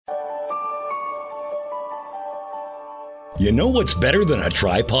You know what's better than a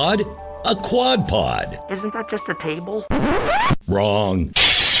tripod? A quad pod. Isn't that just a table? Wrong.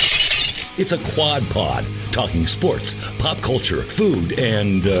 It's a quad pod, talking sports, pop culture, food,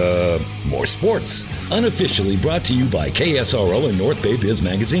 and, more sports. Unofficially brought to you by KSRO and North Bay Biz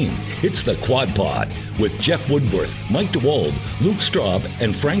Magazine. It's the Quad Pod with Jeff Woodworth, Mike DeWald, Luke Straub,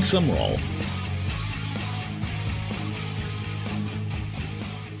 and Frank Sumrall.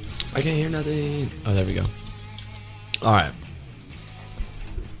 I can't hear nothing. Oh, there we go. All right.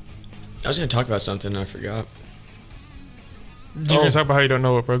 I was going to talk about something and I forgot. You're going to talk about how you don't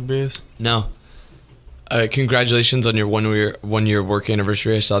know what rugby is? No. Congratulations on your one year work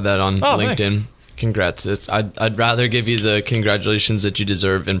anniversary. I saw that on LinkedIn. Thanks. Congrats. I'd rather give you the congratulations that you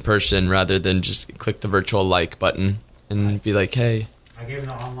deserve in person rather than just click the virtual like button and be like, hey. I gave him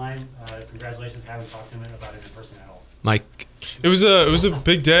an online congratulations. Haven't talked to him about it in person at all. Mike. It was a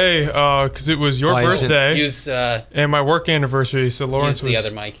big day because it was your birthday Use and my work anniversary. So Lawrence the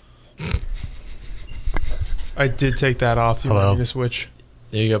other mic. I did take that off. You want me to switch?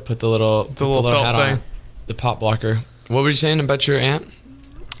 There you go. Put the little felt hat thing. on. The pop blocker. What were you saying about your aunt?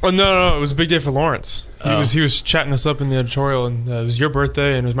 Oh no! It was a big day for Lawrence. He was chatting us up in the editorial, and it was your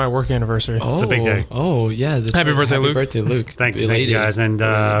birthday, and it was my work anniversary. It's a big day. Oh yeah! Happy birthday, Luke! Happy birthday, Luke! Thank you guys,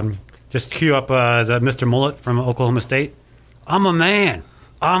 and just cue up the Mr. Mullet from Oklahoma State. I'm a man.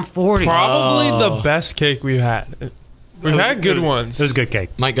 I'm 40. Probably the best cake we've had. We've had good ones. It was good cake.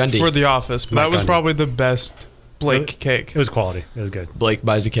 Mike Gundy For the office, but that was probably the best Blake cake. It was quality. It was good. Blake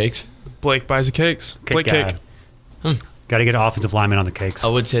buys the cakes. Blake buys the cakes. Blake cake. Got to get an offensive lineman on the cakes. I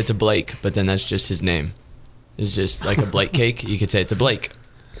would say it's a Blake, but then that's just his name. It's just like a Blake cake. You could say it's a Blake.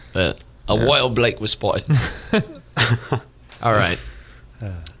 But a wild Blake was spotted. All right.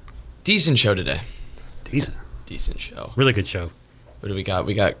 Decent show today. Decent show. Really good show. What do we got?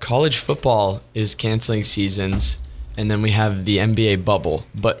 We got college football is canceling seasons, and then we have the NBA bubble.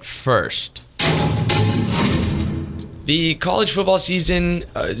 But first, the college football season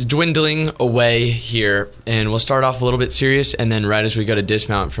is dwindling away here, and we'll start off a little bit serious, and then right as we go to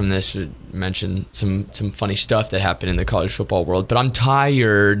dismount from this, we mention some funny stuff that happened in the college football world. But I'm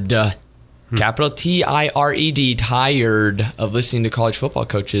tired, capital T-I-R-E-D, tired of listening to college football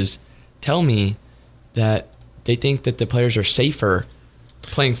coaches tell me that they think that the players are safer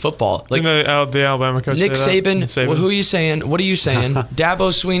playing football. Like Didn't the Alabama coach Nick say that? Saban, well, who are you saying? What are you saying?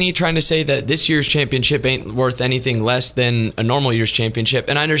 Dabo Sweeney trying to say that this year's championship ain't worth anything less than a normal year's championship.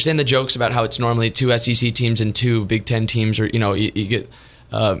 And I understand the jokes about how it's normally 2 SEC teams and 2 Big Ten teams, or you get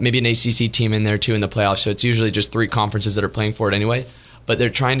maybe an ACC team in there too in the playoffs. So it's usually just 3 conferences that are playing for it anyway. But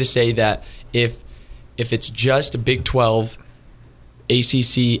they're trying to say that if it's just a Big 12,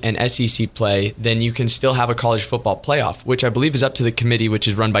 ACC and SEC play, then you can still have a college football playoff, which I believe is up to the committee, which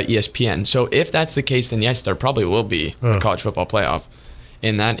is run by ESPN. So if that's the case, then yes, there probably will be a college football playoff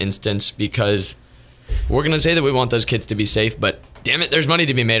in that instance, because we're going to say that we want those kids to be safe, but damn it, there's money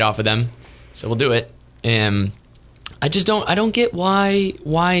to be made off of them. So we'll do it. And I don't get why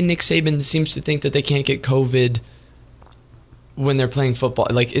Nick Saban seems to think that they can't get COVID when they're playing football.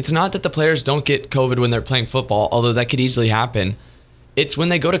 Like, it's not that the players don't get COVID when they're playing football, although that could easily happen. It's when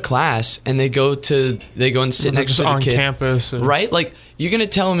they go to class and they go and sit next to the on kid, campus, right? Like, you're gonna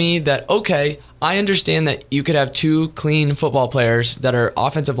tell me that, okay, I understand that you could have 2 clean football players that are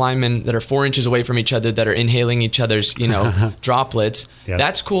offensive linemen that are 4 inches away from each other that are inhaling each other's droplets. Yep.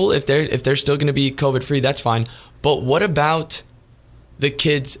 That's cool if they're still gonna be COVID free. That's fine. But what about the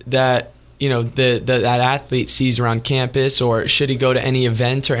kids that that athlete sees around campus, or should he go to any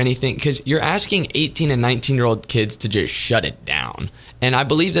event or anything? Because you're asking 18 and 19-year-old kids to just shut it down. And I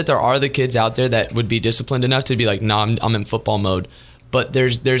believe that there are the kids out there that would be disciplined enough to be like, no, I'm in football mode. But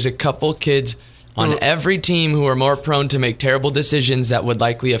there's a couple kids on every team who are more prone to make terrible decisions that would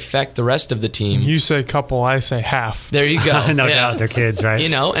likely affect the rest of the team. You say couple, I say half. There you go. No doubt, they're kids, right?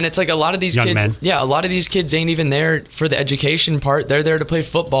 And it's like a lot of these Young kids. men. Yeah, a lot of these kids ain't even there for the education part. They're there to play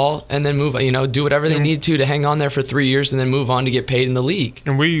football and then move. Do whatever they need to hang on there for 3 years and then move on to get paid in the league.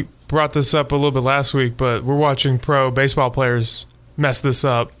 And we brought this up a little bit last week, but we're watching pro baseball players mess this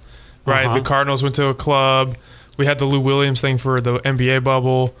up, right? The Cardinals went to a club. We had the Lou Williams thing for the NBA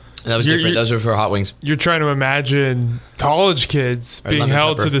bubble. That was different. Those were for hot wings. You're trying to imagine college kids being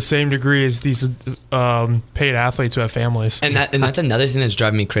held to the same degree as these paid athletes who have families. And that's another thing that's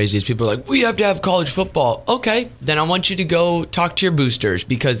driving me crazy is people are like, we have to have college football. Okay, then I want you to go talk to your boosters,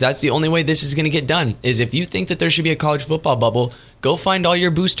 because that's the only way this is going to get done, is if you think that there should be a college football bubble, go find all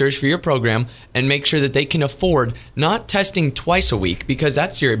your boosters for your program and make sure that they can afford not testing twice a week, because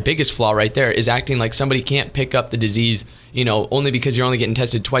that's your biggest flaw right there, is acting like somebody can't pick up the disease only because you're only getting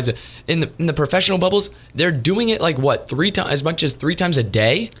tested twice. In the professional bubbles, they're doing it like what, as much as 3 times a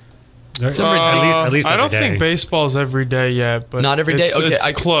day? At least I don't every day. think baseball's every day yet, but not every day. Okay,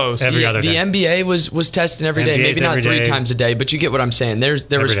 it's close. Every other day. The NBA was testing every day, maybe not 3 times a day, but you get what I'm saying.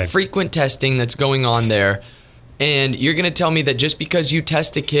 There was frequent testing that's going on there, and you're going to tell me that just because you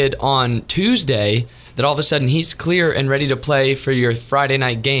test a kid on Tuesday, that all of a sudden he's clear and ready to play for your Friday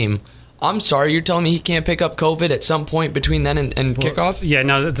night game. I'm sorry, you're telling me he can't pick up COVID at some point between then and kickoff? Yeah,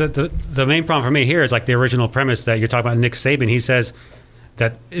 no, the main problem for me here is like the original premise that you're talking about Nick Saban. He says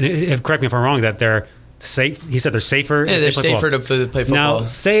that, correct me if I'm wrong, that they're safe. He said they're safer. Yeah, they're safer to play football. Now,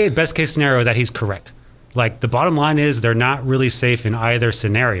 say best case scenario that he's correct. Like, the bottom line is they're not really safe in either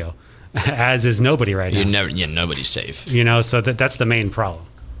scenario, as is nobody right now. Nobody's safe. So that's the main problem.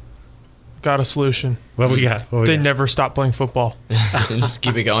 Got a solution. What we got? They never stop playing football. Just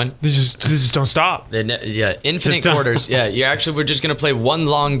keep it going. They just don't stop. Infinite quarters. Yeah, we're just going to play one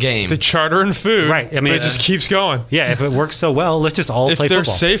long game. The charter and food. Right. I mean, it just keeps going. Yeah, if it works so well, let's just all play football. If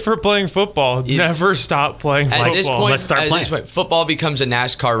they're safer playing football, never stop playing football. At this point, let's start playing. This point, football becomes a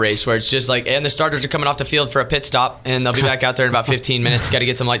NASCAR race where it's just like, and the starters are coming off the field for a pit stop, and they'll be back out there in about 15 minutes. Got to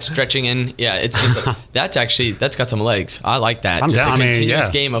get some light stretching in. Yeah, it's just that's got some legs. I like that. Just a continuous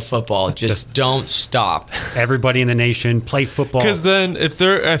game of football. Just don't stop. Everybody in the nation play football. Because then, if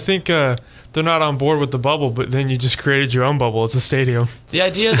they're not on board with the bubble, but then you just created your own bubble. It's a stadium. The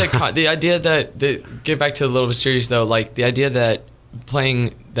idea that get back to a little bit serious though, like the idea that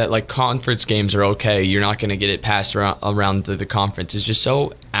playing that like conference games are okay, you're not going to get it passed around the conference is just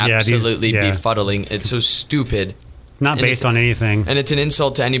so absolutely befuddling. It's so stupid. Not based on anything. And it's an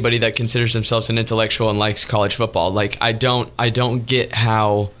insult to anybody that considers themselves an intellectual and likes college football. Like I don't get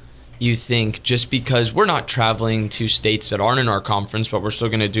how you think just because we're not traveling to states that aren't in our conference, but we're still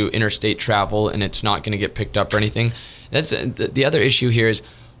going to do interstate travel and it's not going to get picked up or anything. That's the other issue here is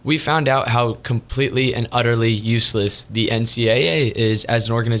we found out how completely and utterly useless the NCAA is as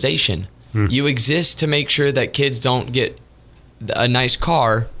an organization. You exist to make sure that kids don't get a nice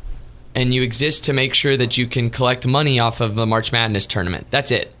car, and you exist to make sure that you can collect money off of the March Madness tournament.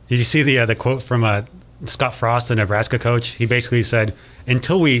 That's it. Did you see the quote from Scott Frost, the Nebraska coach? He basically said,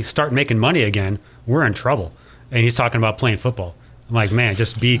 until we start making money again, we're in trouble. And he's talking about playing football. I'm like, man,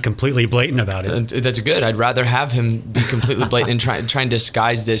 just be completely blatant about it. That's good. I'd rather have him be completely blatant and try and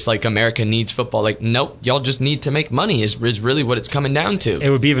disguise this like America needs football. Like, nope, y'all just need to make money is really what it's coming down to. It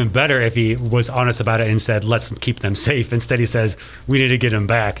would be even better if he was honest about it and said, let's keep them safe. Instead, he says, we need to get them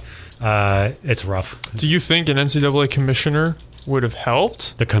back. It's rough. Do you think an NCAA commissioner would have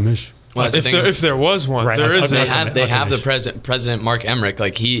helped? The commission? Well, if there was one, right. there is. They have the president Mark Emmerich.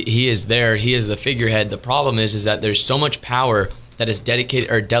 Like he is there. He is the figurehead. The problem is that there's so much power that is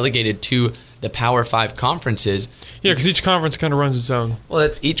delegated to the Power 5 conferences. Yeah, because each conference kind of runs its own. Well,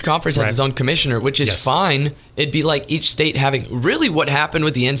 each conference has its own commissioner, which is fine. It'd be like each state having really what happened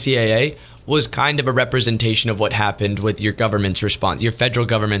with the NCAA was kind of a representation of what happened with your government's response, your federal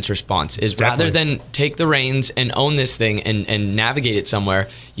government's response, is rather than take the reins and own this thing and navigate it somewhere,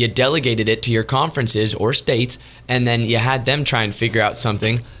 you delegated it to your conferences or states, and then you had them try and figure out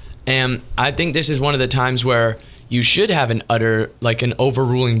something. And I think this is one of the times where you should have an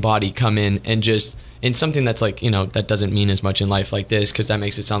overruling body come in and just, in something that's like, that doesn't mean as much in life like this, because that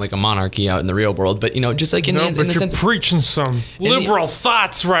makes it sound like a monarchy out in the real world. But, just like in the you're sense, preaching some liberal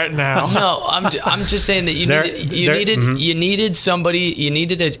thoughts right now. No, I'm just saying that you needed somebody,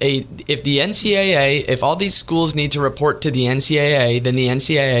 if the NCAA, if all these schools need to report to the NCAA, then the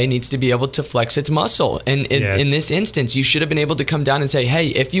NCAA needs to be able to flex its muscle. And in this instance, you should have been able to come down and say, hey,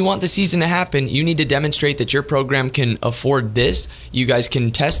 if you want the season to happen, you need to demonstrate that your program can afford this. You guys can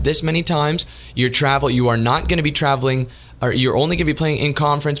test this many times. You are not going to be traveling, or you're only going to be playing in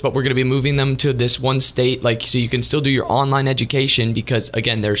conference, but we're going to be moving them to this one state, so you can still do your online education because,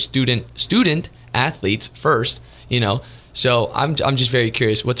 again, they're student athletes first, So I'm just very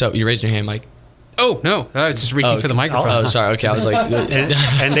curious. What's up? You're raising your hand, Mike. Oh no! I was just reaching for the microphone. Oh, sorry. Okay, I was like,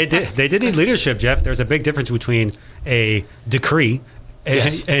 and they did need leadership, Jeff. There's a big difference between a decree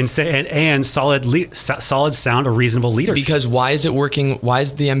and solid, sound, or reasonable leadership. Because why is it working? Why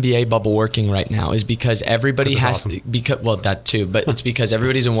is the NBA bubble working right now? Is because everybody has awesome. That too, but it's because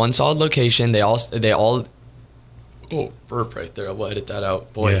everybody's in one solid location. They all. Oh, burp right there. I'll edit that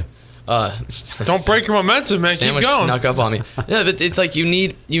out, boy. Yeah. Don't break your momentum, man. Sandwich Keep going. snuck up on me. Yeah, but it's like you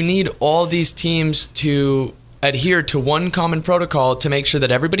need all these teams to adhere to one common protocol to make sure that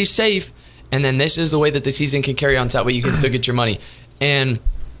everybody's safe, and then this is the way that the season can carry on. So that way you can still get your money. And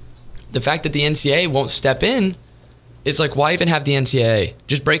the fact that the NCAA won't step in It's like, why even have the NCAA?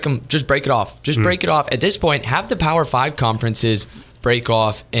 Just break them. Just break it off. Just break it off. At this point, have the Power 5 conferences break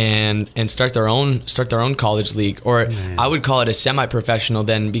off and start their own college league. Or I would call it a semi-professional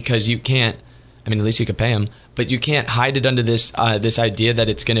then, because you can't. I mean, at least you could pay them, but you can't hide it under this idea that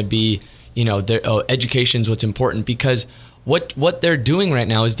it's going to be, education's what's important. Because what they're doing right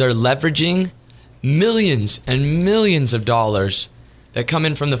now is they're leveraging millions and millions of dollars that come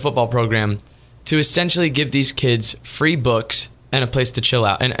in from the football program to essentially give these kids free books and a place to chill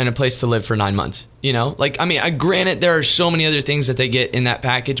out and a place to live for 9 months. Granted, there are so many other things that they get in that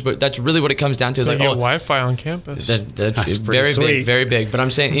package, but that's really what it comes down to. Is they like, get Wi-Fi on campus. That's very sweet. big, very big. But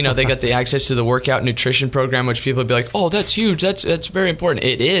I'm saying, they got the access to the workout nutrition program, which people would be like, oh, that's huge. That's very important.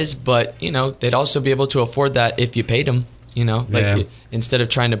 It is, but, they'd also be able to afford that if you paid them. Instead of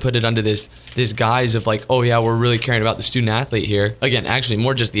trying to put it under this guise of like, oh yeah, we're really caring about the student athlete here. Again, actually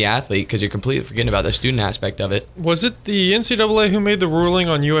more just the athlete, because you're completely forgetting about the student aspect of it. Was it the NCAA who made the ruling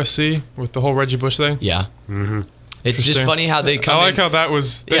on USC with the whole Reggie Bush thing? Yeah. Mm-hmm. It's just funny how they come in. I like how that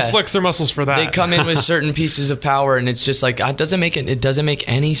was, they flex their muscles for that. They come in with certain pieces of power, and it's just like, it doesn't make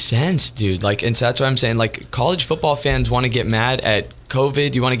any sense, dude. Like, and so that's why I'm saying, like, college football fans want to get mad at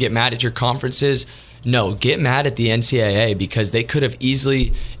COVID. You want to get mad at your conferences. No, get mad at the NCAA, because they could have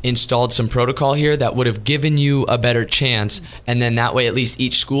easily installed some protocol here that would have given you a better chance, and then that way at least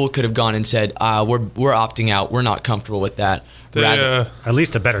each school could have gone and said, we're opting out. We're not comfortable with that. At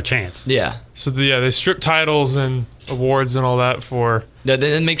least a better chance. Yeah. So they strip titles and awards and all that for. Yeah,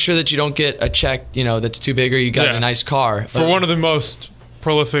 then make sure that you don't get a check, that's too big, or you got a nice car for one of the most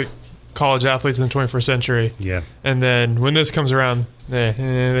prolific college athletes in the 21st century. Yeah. And then when this comes around,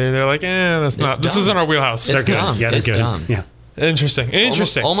 they're like, this isn't our wheelhouse. It's They're dumb. good. Yeah, they're it's good. dumb. Yeah.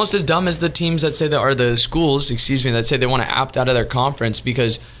 Interesting. Almost as dumb as the teams that say that are the schools, that say they want to opt out of their conference,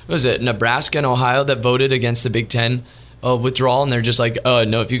 because what was it, Nebraska and Ohio that voted against the Big Ten withdrawal, and they're just like,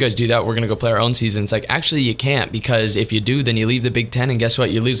 no, if you guys do that, we're going to go play our own season. It's like, actually you can't, because if you do, then you leave the Big Ten, and guess what?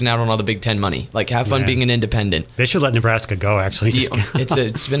 You're losing out on all the Big Ten money. Like, have fun being an independent. They should let Nebraska go, actually.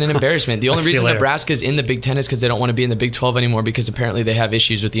 It's been an embarrassment. The only reason Nebraska's in the Big Ten is because they don't want to be in the Big 12 anymore, because apparently they have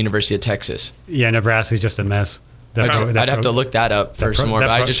issues with the University of Texas. Yeah, Nebraska's just a mess. I'd have to look that up for some more, but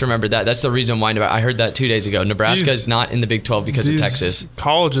I just remembered that. That's the reason why I heard that 2 days ago. Nebraska is not in the Big 12 because of Texas.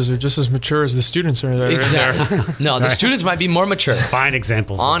 Colleges are just as mature as the students are there. Exactly. No, the students might be more mature. Fine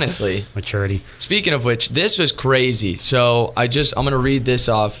examples. Honestly. Maturity. Speaking of which, this was crazy. So I'm going to read this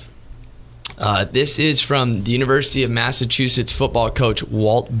off. This is from the University of Massachusetts football coach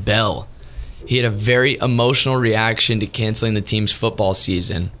Walt Bell. He had a very emotional reaction to canceling the team's football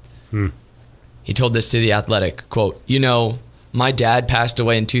season. He told this to The Athletic, quote, my dad passed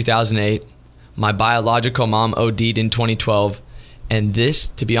away in 2008. My biological mom OD'd in 2012. And this,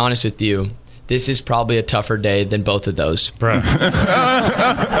 to be honest with you, this is probably a tougher day than both of those. Bro.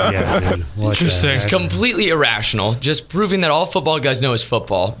 Yeah, dude. Interesting. It's completely irrational, just proving that all football guys know is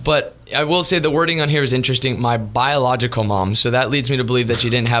football. But I will say the wording on here is interesting. My biological mom. So that leads me to believe that you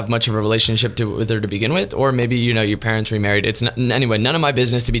didn't have much of a relationship with her to begin with, or maybe your parents remarried. It's not, anyway, none of my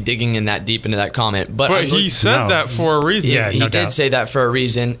business to be digging in that deep into that comment. But he said that for a reason. Yeah, he did say that for a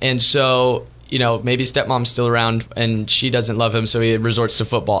reason, and so. Maybe stepmom's still around and she doesn't love him, so he resorts to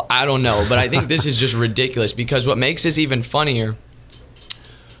football. I don't know, but I think this is just ridiculous, because what makes this even funnier,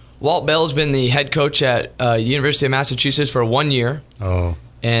 Walt Bell's been the head coach at University of Massachusetts for 1 year. Oh.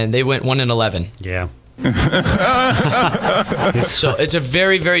 And they went 1-11. Yeah. So it's a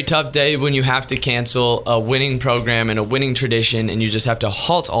very, very tough day when you have to cancel a winning program and a winning tradition, and you just have to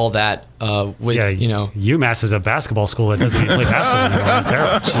halt all that with, UMass is a basketball school that doesn't even play basketball anymore. It's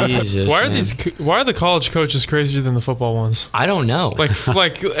terrible. Jesus, why are the college coaches crazier than the football ones? I don't know.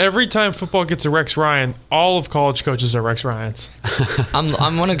 Like every time football gets a Rex Ryan, all of college coaches are Rex Ryans. I'm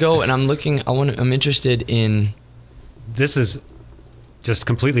going to go, and I'm interested in. This is just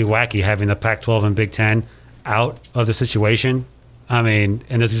completely wacky, having the Pac-12 and Big Ten out of the situation. I mean,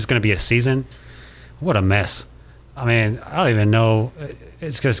 and this is going to be a season. What a mess. I mean, I don't even know.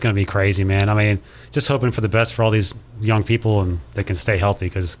 It's just going to be crazy, man. I mean, just hoping for the best for all these young people and they can stay healthy,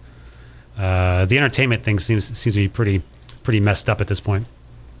 because the entertainment thing seems to be pretty messed up at this point.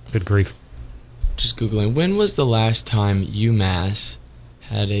 Good grief. Just Googling, when was the last time UMass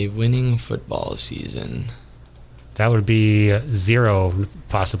had a winning football season? That would be 0,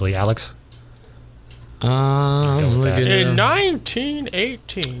 possibly, Alex. In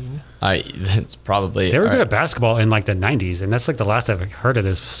 1918. That's probably. They were good at basketball in like the 90s, and that's like the last I've heard of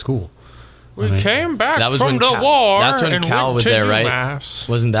this school. We came back from the war. That's when Cal was there, right?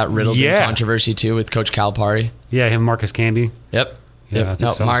 Wasn't that riddled in controversy too with Coach Calipari? Yeah, him, Marcus Camby. Yep. Yeah,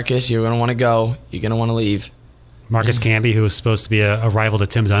 No, so. Marcus, you're going to want to go. You're going to want to leave. Marcus Camby, who was supposed to be a rival to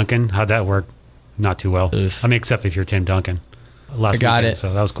Tim Duncan. How'd that work? Not too well. Oof. I mean, except if you're Tim Duncan. I got it.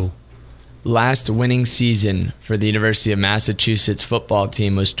 So that was cool. Last winning season for the University of Massachusetts football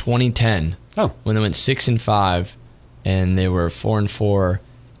team was 2010. Oh. When they went 6-5, and they were 4-4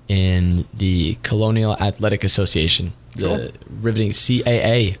 in the Colonial Athletic Association, the riveting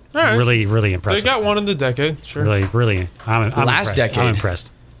CAA. All right. Really, really impressive. They got one in the decade. Sure. Really. I'm Last impressed. decade. I'm impressed.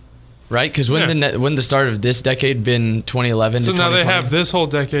 Right? Because when the start of this decade been 2011 So to now 2020? they have this whole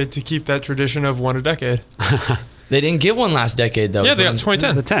decade to keep that tradition of one a decade. They didn't get one last decade, though. Yeah, they got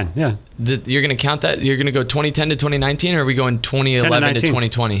 2010. The 10, yeah. You're going to count that? You're going to go 2010 to 2019, or are we going 2011 to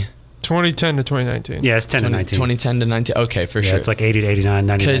 2020? 2010 to 2019. Yeah, it's 10 to 19. 2010 to 19. Okay, for sure. It's like 80 to 89,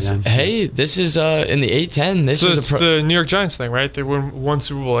 99. Because, hey, this is in the A10. This So is it's the New York Giants thing, right? They win one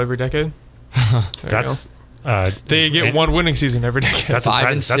Super Bowl every decade. That's They get one winning season every decade. That's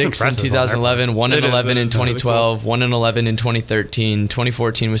 5-6 in 2011, 1-11 in 2012, 1-11 in 2013,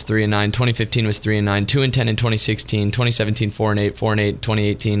 2014 was 3-9, 2015 was 3-9, 2-10 in 2016, 2017 4-8, 4-8,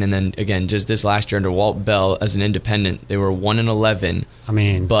 2018, and then again just this last year under Walt Bell as an independent, they were 1-11. I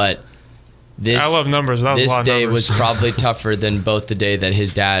mean, but this I love numbers. That was a this lot of day numbers. was probably tougher than both the day that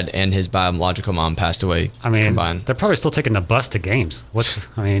his dad and his biological mom passed away. I mean, combined. they're probably still taking the bus to games. How's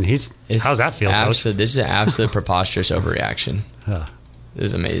that feel, Coach? This is an absolute preposterous overreaction. This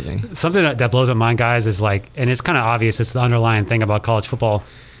is amazing. Something that blows my mind, guys, is like, and it's kind of obvious, it's the underlying thing about college football,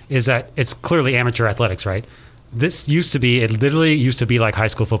 is that it's clearly amateur athletics, right? It literally used to be like high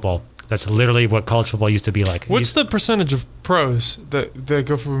school football. That's literally what college football used to be like. What's the percentage of pros that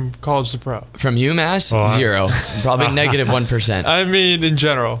go from college to pro? From UMass, 0. Probably negative 1%. I mean, in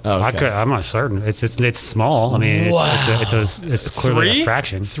general. Oh, okay. I'm not certain. It's small. I mean, it's clearly a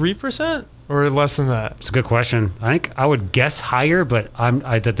fraction. 3% or less than that? It's a good question. I think I would guess higher, but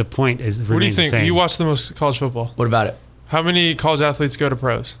the point is. What do you the think? same. You watch the most college football. What about it? How many college athletes go to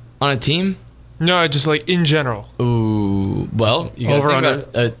pros? On a team? No, just like in general. Ooh, well, you got to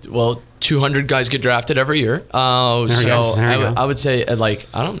think about 200 guys get drafted every year. I would say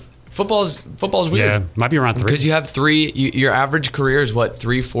football's weird. Yeah, might be around 3. Because you have 3. Your average career is what,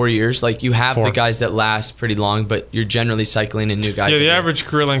 3-4 years. Like you have 4. the guys that last pretty long, but you're generally cycling in new guys. Yeah, the average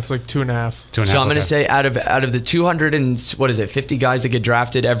career length is like 2.5. So I'm going to say out of the 50 guys that get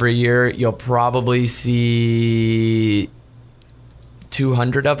drafted every year, you'll probably see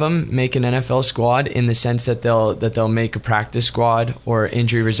 200 of them make an NFL squad in the sense that they'll make a practice squad or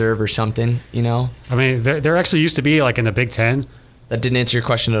injury reserve or something, you know? I mean, there actually used to be, like, in the Big Ten. That didn't answer your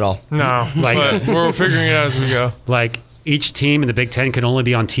question at all. No, but we're figuring it out as we go. Like, each team in the Big Ten could only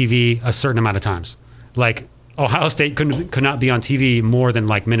be on TV a certain amount of times. Like, Ohio State could not be on TV more than,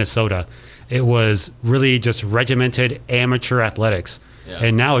 like, Minnesota. It was really just regimented amateur athletics. Yeah.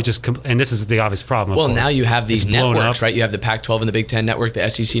 And now it just, and this is the obvious problem. Well, now you have these networks, right? You have the Pac-12 and the Big Ten network, the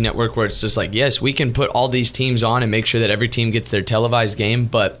SEC network, where it's just like, yes, we can put all these teams on and make sure that every team gets their televised game.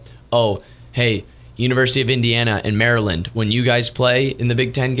 But, hey, University of Indiana and Maryland, when you guys play in the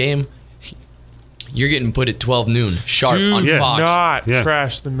Big Ten game, you're getting put at 12 noon sharp on Fox.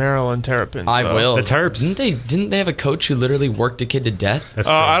 Trash the Maryland Terrapins. I will. The Terps. Didn't they have a coach who literally worked a kid to death?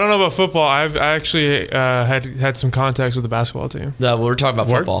 I don't know about football. I actually had some contacts with the basketball team. We're talking about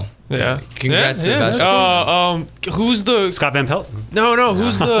football. Yeah. Congrats to the basketball team. Who's the Scott Van Pelt? No.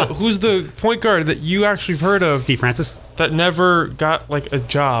 Who's the point guard that you actually heard of? Steve Francis. That never got like a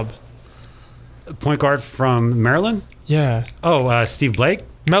job. Point guard from Maryland? Yeah. Steve Blake?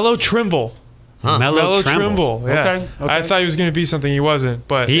 Melo Trimble. Huh. Melo Trimble. Yeah. Okay. I thought he was going to be something he wasn't,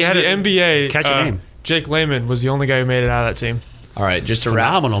 but he had the NBA. Catch a name. Jake Layman was the only guy who made it out of that team. All right, just to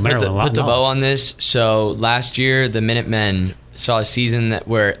Phenomenal Maryland. put the bow on this. So last year, the Minutemen saw a season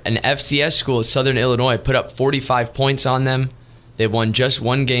where an FCS school at Southern Illinois put up 45 points on them. They won just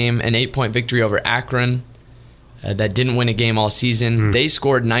one game, an 8-point victory over Akron. That didn't win a game all season. They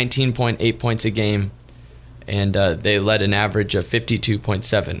scored 19.8 points a game, and they led an average of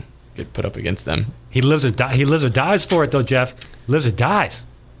 52.7 get put up against them. He lives or dies for it, though, Jeff. Lives or dies.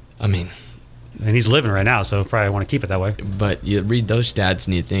 I mean, and he's living right now, so probably want to keep it that way. But you read those stats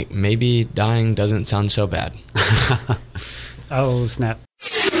and you think maybe dying doesn't sound so bad. Oh, snap.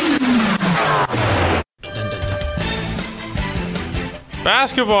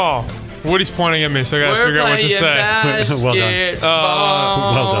 Basketball. Woody's pointing at me, so I got to figure out what to say.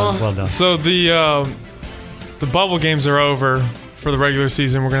 Well done. So the bubble games are over for the regular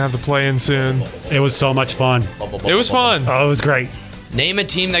season. We're going to have the play-in soon. It was so much fun. It was fun. Oh, it was great. Name a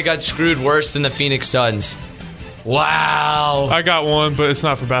team that got screwed worse than the Phoenix Suns. Wow. I got one, but it's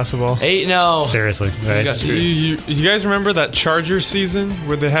not for basketball. 8-0. Seriously. Right? You guys remember that Chargers season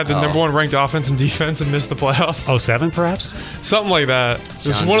where they had the number 1 ranked offense and defense and missed the playoffs? 07 perhaps? Something like that. It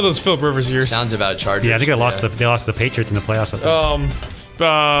was one of those Philip Rivers years. Sounds about Chargers. Yeah, I think they lost the Patriots in the playoffs.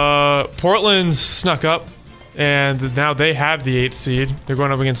 Portland snuck up, and now they have the 8th seed. They're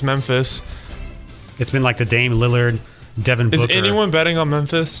going up against Memphis. It's been like the Dame Lillard, Devin Booker. Is anyone betting on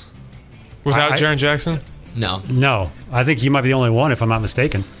Memphis without Jaren Jackson? No. I think you might be the only one, if I'm not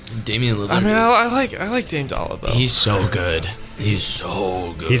mistaken. Damian Lillard. I mean, I like Dame Dollar, though. He's so good. He's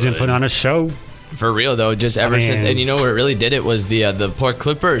been putting on a show. For real though, just ever since, and you know what really did it was the poor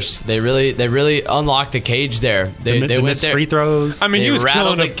Clippers. They really unlocked the cage there. They went there. Free throws. I mean, he was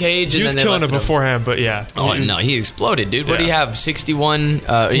killing the cage. He was killing it beforehand, but yeah. Oh no, he exploded, dude. What do you have? 61. He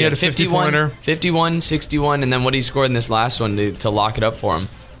had a 50-pointer. 51, 61, and then what he scored in this last one to lock it up for him.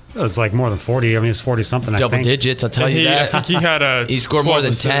 It was like more than 40. I mean, it's 40 something. Double digits. I'll tell you that. I think he had he scored more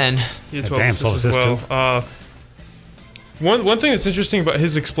than 10. He had 12 assists as well. One thing that's interesting about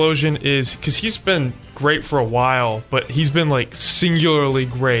his explosion is because he's been great for a while, but he's been like singularly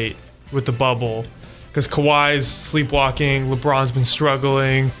great with the bubble. Because Kawhi's sleepwalking, LeBron's been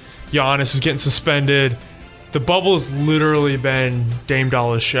struggling, Giannis is getting suspended. The bubble has literally been Dame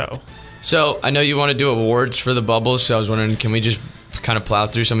Dolla's show. So I know you want to do awards for the bubble, so I was wondering, can we just kind of plow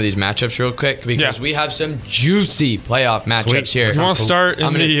through some of these matchups real quick? Because we have some juicy playoff matchups here. You want to start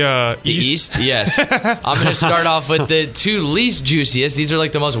in the East? Yes. I'm going to start off with the two least juiciest. These are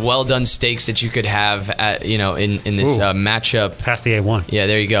like the most well-done steaks that you could have at in this matchup. Past the A1. Yeah,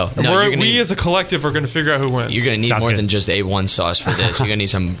 there you go. And we as a collective are going to figure out who wins. You're going to need more than just A1 sauce for this. You're going to need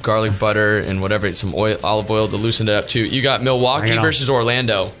some garlic butter and whatever, some olive oil to loosen it up too. You got Milwaukee versus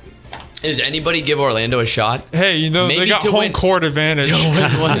Orlando. Does anybody give Orlando a shot? Hey, maybe they got home court advantage.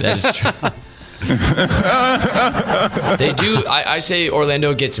 That is true. They do. I say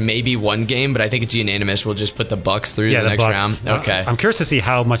Orlando gets maybe one game, but I think it's unanimous. We'll just put the Bucks through the next round. Okay. I'm curious to see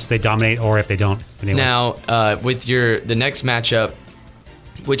how much they dominate or if they don't. Anyway. Now, with the next matchup,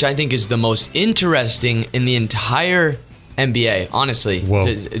 which I think is the most interesting in the entire NBA, honestly,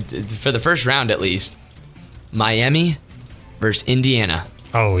 for the first round at least, Miami versus Indiana.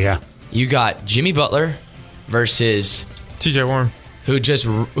 Oh, yeah. You got Jimmy Butler versus TJ Warren, who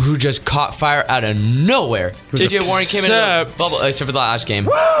just caught fire out of nowhere. TJ Warren came in the bubble except for the last game.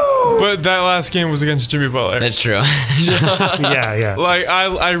 But that last game was against Jimmy Butler. That's true. yeah. Like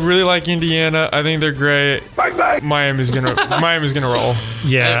I really like Indiana. I think they're great. Miami's gonna roll.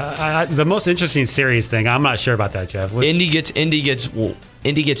 Yeah. The most interesting series thing. I'm not sure about that, Jeff. Indy gets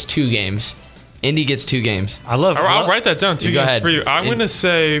 2 games. Indy gets 2 games. I'll write that down. 2 games for you. I'm going to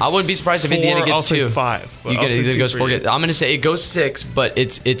say I wouldn't be surprised if Indiana gets 2. I'll say 5. You get it goes 4. I'm going to say it goes 6, but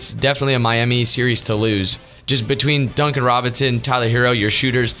it's definitely a Miami series to lose. Just between Duncan Robinson, Tyler Hero, your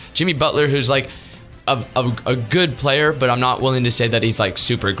shooters, Jimmy Butler, who's like a good player, but I'm not willing to say that he's like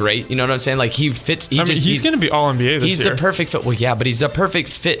super great. You know what I'm saying? Like he fits. He's going to be all NBA this year. He's the perfect fit. Well, yeah, but he's the perfect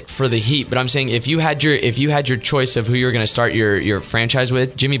fit for the Heat. But I'm saying if you had your choice of who you're going to start your franchise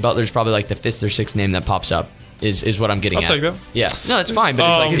with, Jimmy Butler's probably like the 5th or 6th name that pops up. Is what I'm getting at. I'll take that. Yeah. No, it's fine,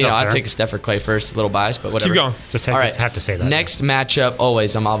 but it's like, I'd take a Steph or Clay first, a little biased, but whatever. Keep going. Just have to say that. Next matchup,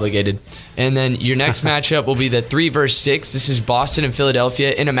 always, I'm obligated. And then your next matchup will be the 3 versus 6. This is Boston and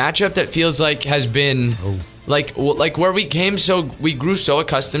Philadelphia in a matchup that feels like has been like where we grew so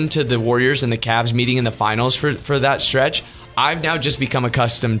accustomed to the Warriors and the Cavs meeting in the finals for that stretch. I've now just become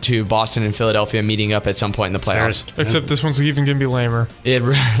accustomed to Boston and Philadelphia meeting up at some point in the playoffs. Except this one's even going to be lamer. It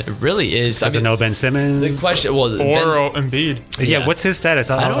really is. Does it know Ben Simmons? The question, Embiid. Yeah, what's his status?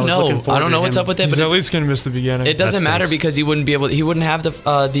 I don't know. I don't know what's up with it. He's at least going to miss the beginning. It doesn't matter because he wouldn't have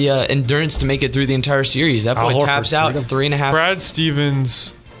the endurance to make it through the entire series. That boy taps out 3.5. Brad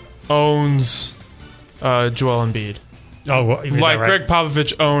Stevens owns Joel Embiid. Oh, like right? Greg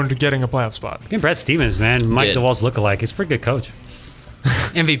Popovich owned getting a playoff spot. Brad Stevens, man, Mike DeWall's lookalike. He's a pretty good coach.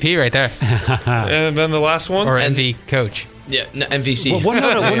 MVP right there. And then the last one, or MV coach. Yeah, no, MVC. Well, one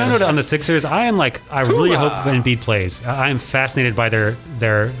note on the Sixers. I really hope Embiid plays. I am fascinated by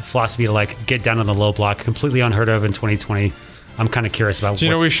their philosophy to like get down on the low block, completely unheard of in 2020. I'm kind of curious about. Do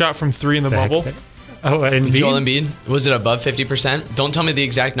you know we shot from 3 in the bubble? Embiid? Joel Embiid, was it above 50%? Don't tell me the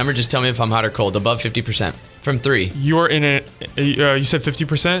exact number. Just tell me if I'm hot or cold. Above 50% from 3. You are in it. You said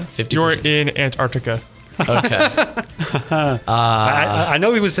 50%. 50%. You're in Antarctica. Okay. I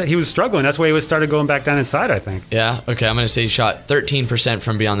know he was struggling. That's why he started going back down inside, I think. Yeah. Okay. I'm going to say he shot 13%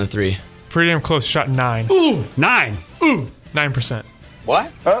 from beyond the 3. Pretty damn close. Shot 9. Ooh, 9. Ooh, 9%.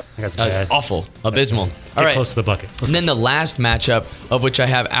 What? That was awful. Abysmal. All right. Close to the bucket. And then the last matchup, of which I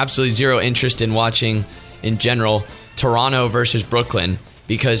have absolutely zero interest in watching, in general, Toronto versus Brooklyn.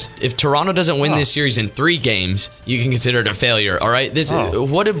 Because if Toronto doesn't win this series in 3 games, you can consider it a failure. All right,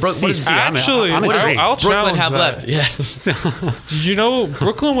 what did Brooklyn challenge have that. left? Yeah. Did you know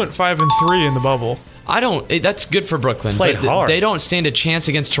Brooklyn went 5-3 in the bubble? That's good for Brooklyn. Played hard. They don't stand a chance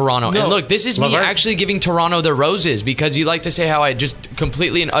against Toronto. No. And look, this is me actually giving Toronto the roses, because you like to say how I just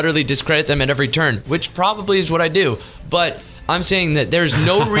completely and utterly discredit them at every turn, which probably is what I do. But I'm saying that there's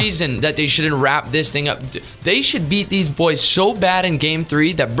no reason that they shouldn't wrap this thing up. They should beat these boys so bad in Game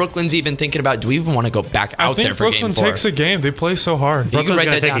 3 that Brooklyn's even thinking about, do we even want to go back out there for Game 4? I think Brooklyn takes a game. They play so hard. You can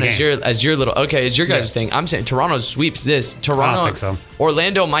write that down as your little... Okay, as your guys' thing. I'm saying Toronto sweeps this. Toronto, I don't think so.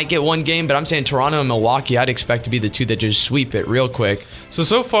 Orlando might get 1 game, but I'm saying Toronto and Milwaukee, I'd expect to be the 2 that just sweep it real quick.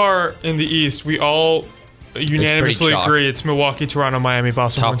 So far in the East, we all unanimously agree it's Milwaukee, Toronto, Miami,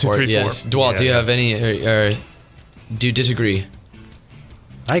 Boston, Top 1, 2, 3, 4. Yes. Dwalt, do you have any... do you disagree?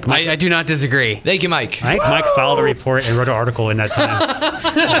 I do not disagree. Thank you, Mike. I think Mike filed a report and wrote an article in that time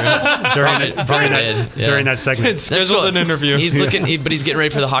during that segment. Scheduled an interview. He's looking, but he's getting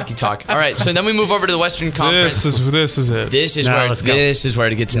ready for the hockey talk. All right, so then we move over to the Western Conference. This is it. This is where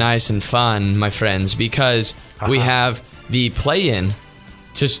it gets nice and fun, my friends, because we have the play-in.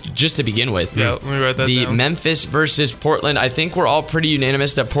 Just to begin with, let me write that down. Memphis versus Portland. I think we're all pretty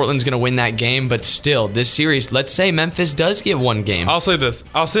unanimous that Portland's going to win that game, but still, this series, let's say Memphis does get 1 game. I'll say this.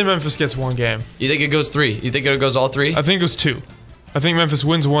 I'll say Memphis gets 1 game. You think it goes 3? You think it goes all 3? I think it goes 2. I think Memphis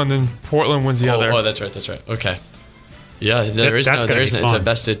wins 1, then Portland wins the other. Oh, that's right. Okay. Yeah, there isn't. It's a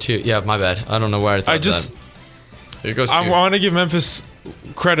best of 2. Yeah, my bad. I don't know where I thought that. It goes 2. I want to give Memphis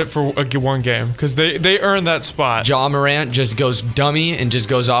credit for 1 game because they earned that spot. Ja Morant just goes dummy and just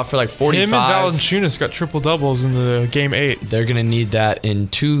goes off for like 45. Him and Valanciunas got triple doubles in the Game 8. They're going to need that in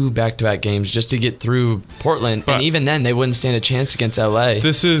 2 back-to-back games just to get through Portland, and even then they wouldn't stand a chance against LA.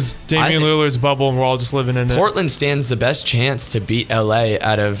 This is Damian Lillard's bubble, and we're all just living in it. Portland stands the best chance to beat LA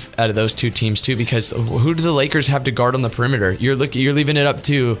out of those 2 teams too, because who do the Lakers have to guard on the perimeter? You're leaving it up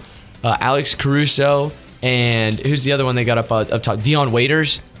to Alex Caruso. And who's the other one they got up top? Dion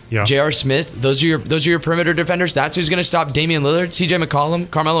Waiters, J.R. Smith. Those are your perimeter defenders. That's who's going to stop Damian Lillard, C.J. McCollum,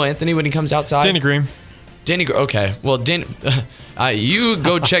 Carmelo Anthony when he comes outside. Danny Green. Okay. Well, you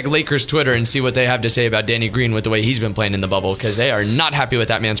go check Lakers Twitter and see what they have to say about Danny Green with the way he's been playing in the bubble, because they are not happy with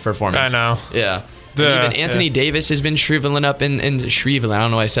that man's performance. I know. Yeah. Even Anthony Davis has been shriveling up and shriveling. I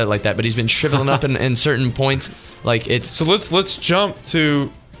don't know why I said it like that, but he's been shriveling up in certain points. Like it's. So let's jump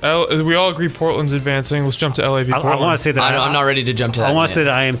to. We all agree Portland's advancing. Let's jump to LA v. Portland. I want to say that I'm not ready to jump to that. I want to say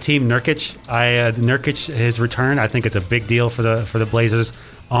that I am Team Nurkic. Nurkic, his return, I think it's a big deal for the Blazers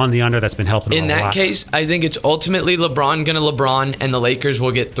on the under. That's been helping them a lot. In that case, I think it's ultimately LeBron going to LeBron, and the Lakers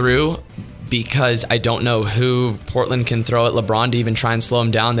will get through, because I don't know who Portland can throw at LeBron to even try and slow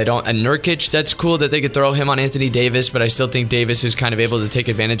him down. They don't. And Nurkic, that's cool that they could throw him on Anthony Davis, but I still think Davis is kind of able to take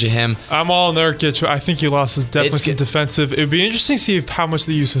advantage of him. I'm all Nurkic. I think he lost his definitely some defensive. It would be interesting to see how much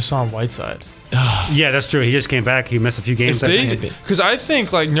they use Hassan Whiteside. Yeah, that's true. He just came back. He missed a few games. Because I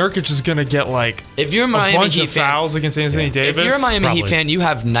think like Nurkic is going to get like if you're a Miami bunch Heat of fouls against Anthony Davis. If you're a Miami Heat fan, you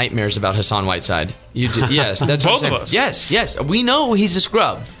have nightmares about Hassan Whiteside. You do, yes, that's both of us. Yes. We know he's a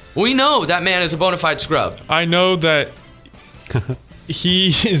scrub. We know that man is a bona fide scrub. I know that he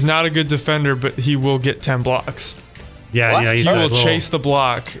is not a good defender, but he will get 10 blocks. Yeah, he will chase the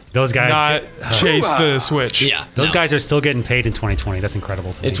block. Those guys not chase the switch. Yeah, those guys are still getting paid in 2020. That's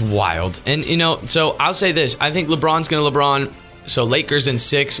incredible to me. It's wild. And so I'll say this: I think LeBron's going to LeBron. So Lakers in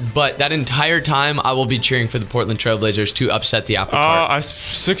 6, but that entire time I will be cheering for the Portland Trailblazers to upset the apple cart.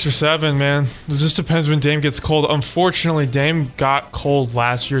 6 or 7, man. It just depends when Dame gets cold. Unfortunately, Dame got cold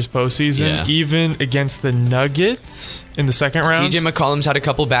last year's postseason, even against the Nuggets in the second round. CJ McCollum's had a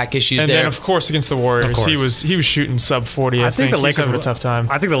couple back issues and then, of course, against the Warriors, he was shooting sub 40. I think the Lakers having a tough time.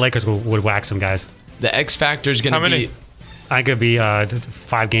 I think the Lakers would whack some guys. The X factor is going to be. I could be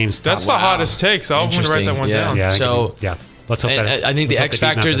 5 games. That's the hottest take. So I'm going to write that one down. Yeah. Let's hope that. I think the X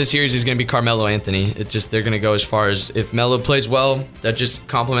factor of the series is going to be Carmelo Anthony. They're going to go as far as if Melo plays well, that just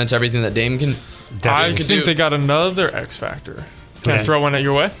complements everything that Dame can. I think they got another X factor. Can I throw one at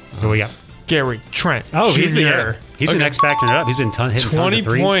your way? Who we got? Gary Trent. Oh, he's been X factoring it up. He's been hitting 20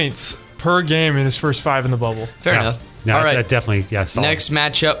 points per game in his first 5 in the bubble. Fair enough. No, all right. Definitely, yes. Next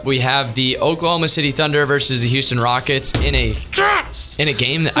matchup, we have the Oklahoma City Thunder versus the Houston Rockets in in a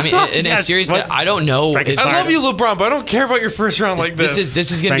game. In a series that I don't know. Frank is I love you, LeBron, but I don't care about your first round like this.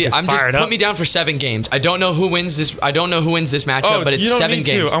 This is gonna be. Frank is fired Put up. me down for 7 games. I don't know who wins this. I don't know who wins this matchup, but it's you don't 7 need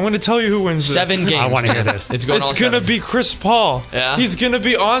games. To. I'm going to tell you who wins this. 7 games. I want to hear this. It's going. It's going to be Chris Paul. Yeah. He's going to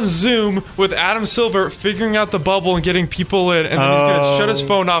be on Zoom with Adam Silver figuring out the bubble and getting people in, and then he's going to shut his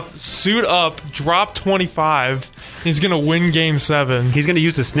phone off, suit up, drop 25. He's going to win Game 7. He's going to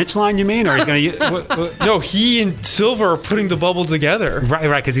use the snitch line, you mean? Or he's going to No, he and Silver are putting the bubble together. Right,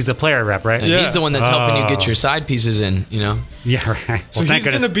 because he's a player rep, right? And he's the one that's helping you get your side pieces in. Yeah, right. So he's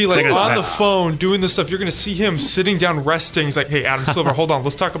going to be like on the phone doing this stuff. You're going to see him sitting down resting. He's like, hey, Adam Silver, hold on.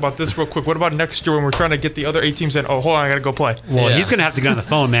 Let's talk about this real quick. What about next year when we're trying to get the other 8 teams in? Oh, hold on. I got to go play. Well, he's going to have to get on the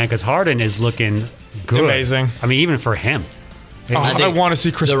phone, man, because Harden is looking good. Amazing. I mean, even for him. I want to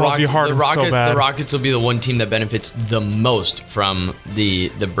see Chris Paul be Harden so bad. The Rockets will be the one team that benefits the most from the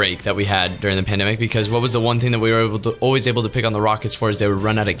break that we had during the pandemic, because what was the one thing that we were always able to pick on the Rockets for is they would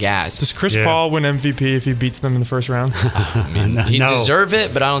run out of gas. Does Chris Paul win MVP if he beats them in the first round? I mean, he'd deserve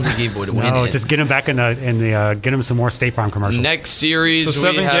it, but I don't think he would win it. Just get him back in the get him some more State Farm commercials. Next series, so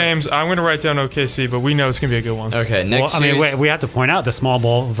 7 games. I'm going to write down OKC, but we know it's going to be a good one. Okay, next series. I mean, we have to point out the small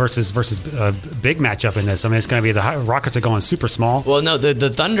ball versus big matchup in this. I mean, it's going to be the Rockets are going super small. Well, no, the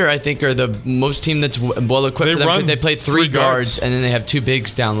Thunder, I think, are the most team that's well equipped for them because they play 3 guards and then they have 2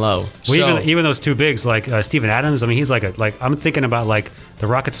 bigs down low. Well, even those 2 bigs like Steven Adams. I mean, he's I'm thinking about like the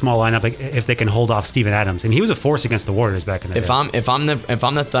Rockets small lineup, like, if they can hold off Steven Adams. I mean, he was a force against the Warriors back in the day. If I'm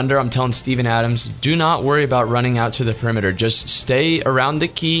the Thunder, I'm telling Steven Adams, do not worry about running out to the perimeter. Just stay around the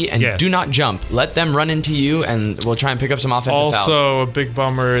key and do not jump. Let them run into you, and we'll try and pick up some offensive fouls. Also, a big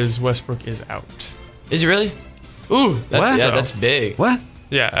bummer is Westbrook is out. Is he really? Ooh, that's big. What?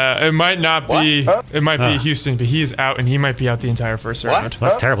 Yeah, it might not be. It might be Houston, but he is out, and he might be out the entire first round.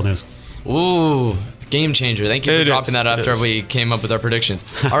 That's terrible news. Ooh, game changer. Thank you for dropping that after we came up with our predictions.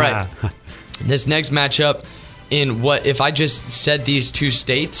 All right, this next matchup, if I just said these 2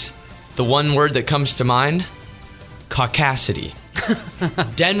 states, the one word that comes to mind, caucasity.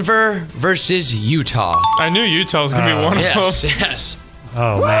 Denver versus Utah. I knew Utah was going to be one of them. Yes.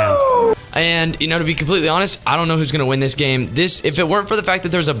 Oh, man. And, to be completely honest, I don't know who's going to win this game. If it weren't for the fact that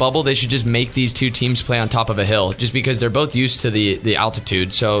there's a bubble, they should just make these 2 teams play on top of a hill, just because they're both used to the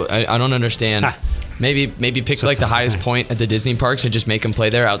altitude. So I don't understand. Maybe pick like the highest point at the Disney parks and just make them play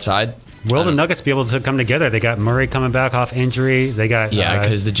there outside. Will the Nuggets be able to come together? They got Murray coming back off injury. They got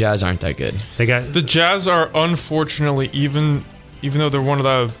because the Jazz aren't that good. The Jazz are unfortunately even though they're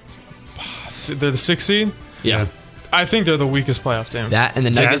they're the 6th seed. Yeah. I think they're the weakest playoff team. That and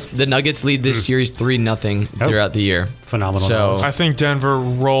the Nuggets lead this series 3-0 throughout the year. Phenomenal. So I think Denver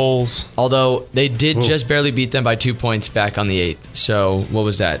rolls. Although they did just barely beat them by 2 points back on the 8th. So what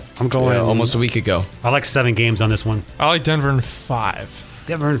was that? I'm going almost a week ago. I like 7 games on this one. I like Denver in 5.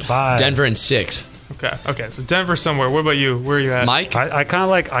 Denver in 5. Denver in 6. Okay. So Denver somewhere. What about you? Where are you at, Mike? I kind of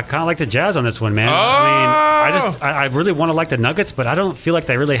like the Jazz on this one, man. Oh! I mean, I really want to like the Nuggets, but I don't feel like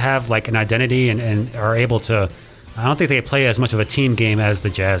they really have like an identity and are able to. I don't think they play as much of a team game as the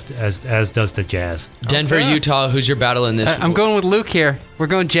Jazz as does the Jazz. Denver, Utah. Who's your battle in this? I'm going with Luke here. We're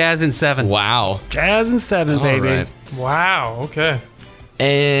going Jazz in 7. Wow. Jazz in 7, baby. Right. Wow. Okay.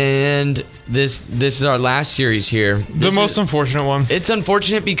 And this is our last series here. The most unfortunate one. It's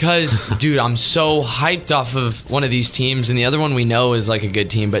unfortunate because, dude, I'm so hyped off of one of these teams, and the other one we know is like a good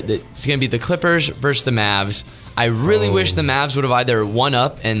team, but it's going to be the Clippers versus the Mavs. I really wish the Mavs would have either won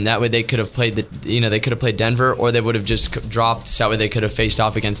up, and that way they could have played they could have played Denver, or they would have just dropped. So that way they could have faced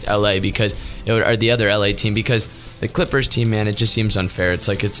off against LA or the other LA team, because the Clippers team, man, it just seems unfair. It's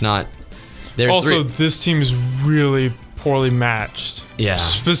like it's not. Also, this team is really poorly matched. Yeah.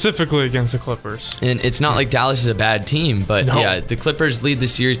 Specifically against the Clippers. And it's not like Dallas is a bad team, but the Clippers lead the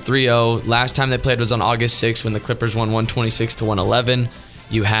series 3-0. Last time they played was on August 6th when the Clippers won 126-111.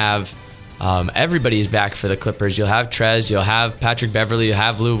 You have everybody's back for the Clippers. You'll have Trez, you'll have Patrick Beverly, you'll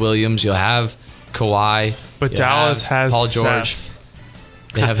have Lou Williams, you'll have Kawhi. But Dallas has Paul George. Seth.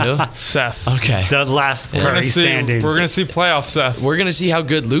 They have who? Seth. Okay. The last Curry standing. We're going to see playoff Seth. We're going to see how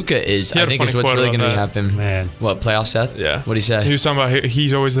good Luka is. I think is what's really going to happen. Man. What, playoff Seth? Yeah. What did he say? He was talking about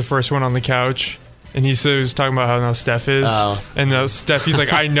he's always the first one on the couch. And he was talking about how now Steph is. Oh. And now Steph, he's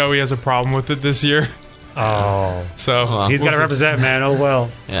like, I know he has a problem with it this year. Oh. So he's got to represent, man. Oh,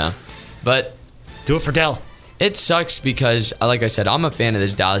 well. Yeah. But do it for Dell. It sucks because, like I said, I'm a fan of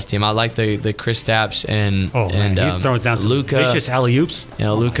this Dallas team. I like the Kristaps and he's throwing down some Luka, vicious alley-oops.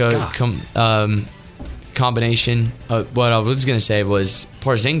 Luka combination. What I was going to say was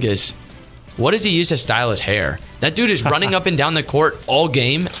Porzingis What does he use to style his hair? That dude is running up and down the court all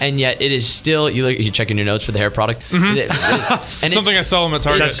game, and yet it is still. You're checking your notes for the hair product. Mm-hmm. And something I sell him at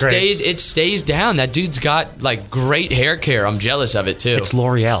Target. It stays down. That dude's got like great hair care. I'm jealous of it too. It's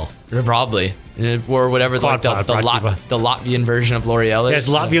L'Oreal. Probably. Or whatever the Latvian version of L'Oreal is. Yeah, it's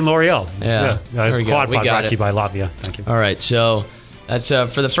Latvian L'Oreal. Yeah. There we go. Quad We pod got brought it. to you by Latvia. Thank you. All right, so that's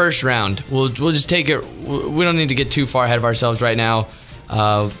for the first round. We'll just take it. We don't need to get too far ahead of ourselves right now.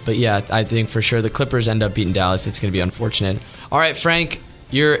 But yeah, I think for sure the Clippers end up beating Dallas. It's going to be unfortunate. All right, Frank,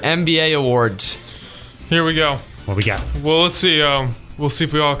 your NBA awards. Here we go. What we got? Well, let's see. We'll see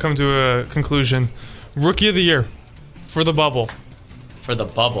if we all come to a conclusion. Rookie of the year for the bubble. For the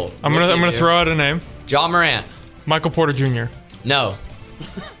bubble. I'm gonna throw out a name. John Morant. Michael Porter Jr. No.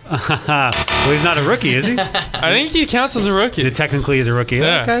 Well, he's not a rookie, is he? I think he counts as a rookie. Technically, he's a rookie.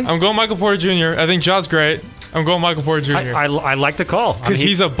 Yeah. Okay. I'm going Michael Porter Jr. I think Ja's great. I'm going Michael Porter Jr. I like the call because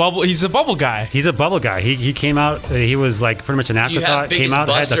he's a bubble. He's a bubble guy. He's a bubble guy. He came out. He was like pretty much an Do you afterthought. have biggest Came out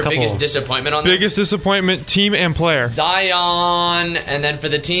bust had a or couple. biggest disappointment on that? Biggest disappointment, team and player. Zion, and then for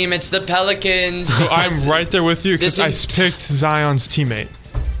the team, it's the Pelicans. So I'm right there with you because I picked Zion's teammate,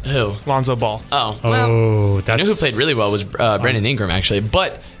 Who? Lonzo Ball. Oh, well, Oh, that's you know who played really well was Brandon Ingram, actually.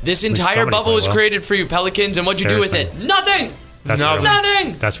 But this entire somebody bubble played was well. created for you Pelicans, and what'd you do with it? Seriously. Nothing! That's No. real.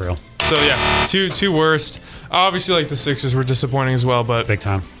 Nothing! That's real. So yeah, two worst. Obviously, like the Sixers were disappointing as well, but Big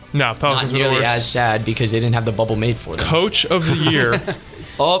time. no, Not Pelicans were the nearly worst. as sad because they didn't have the bubble made for them. Coach of the year.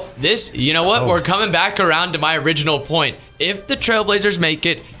 Oh, you know what? We're coming back around to my original point. If the Trailblazers make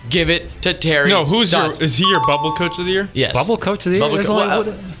it, give it to Terry No, Stotts. is he your bubble coach of the year? Yes. Bubble coach of the year. Bubble There's co-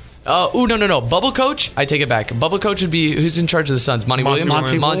 only- no. Bubble coach? I take it back. Bubble coach would be who's in charge of the Suns? Monty Williams?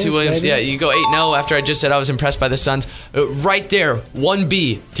 Monty Williams, Yeah, maybe? you go 8-0 after I just said I was impressed by the Suns. Right there,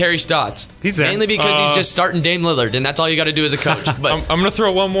 1B, Terry Stotts. He's there. Mainly because he's just starting Dame Lillard, and that's all you got to do as a coach. But I'm gonna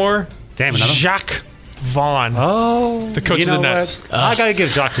throw one more. Damn, another? Jacques Vaughn. Oh, The coach you of the know Nets. what? I gotta give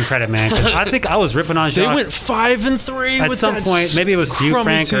Jacques some credit, man. 'Cause I think I was ripping on They Jacques. went 5-3 At with some that point. Maybe it was you, crummy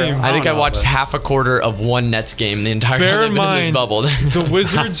Frank. Or, team. I think I don't know, watched but- half a quarter of one Nets game the entire time Bear they've in been in this mind, bubble. the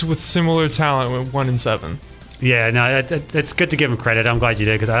Wizards with similar talent went 1-7. Yeah, no, it's good to give him credit. I'm glad you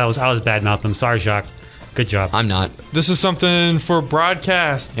did because I was bad mouthing him. Sorry, Jacques. Good job. I'm not. This is something for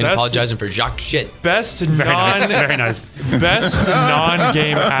broadcast. And apologizing for Jacques shit. Best Very nice. Very nice. best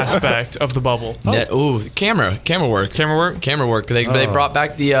non-game aspect of the bubble. Camera work. Camera work. Camera work. They brought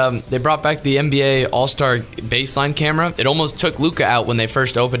back the NBA All-Star baseline camera. It almost took Luka out when they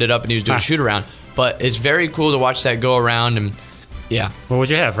first opened it up and he was doing shoot around. But it's very cool to watch that go around and yeah. What would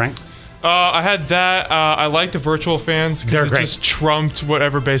you have, Frank? I had that. I like the virtual fans They're because it great. just trumped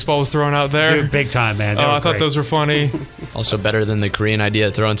whatever baseball was thrown out there. Dude, big time, man. They were I thought great. those were funny. Also better than the Korean idea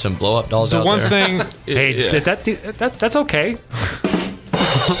of throwing some blow-up dolls The out one there. thing, Hey, that's okay.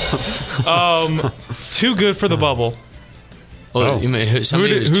 too good for the bubble. Oh, you mean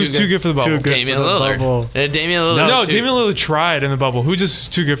somebody who's too good for the bubble? Too good Damian for the Lillard. bubble. Damian Lillard. No, too. Damian Lillard tried in the bubble. Who just was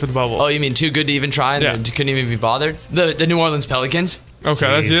too good for the bubble? Oh, you mean too good to even try and Yeah. couldn't even be bothered? The New Orleans Pelicans? Okay,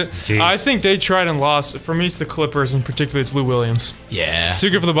 that's Jeez, it. jeez. I think they tried and lost. For me, it's the Clippers, and particularly it's Lou Williams. Yeah. Too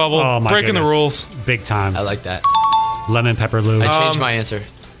good for the bubble. Oh my Breaking goodness. the rules. Big time. I like that. Lemon pepper Lou. I changed my answer.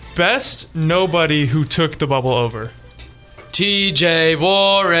 Best nobody who took the bubble over. TJ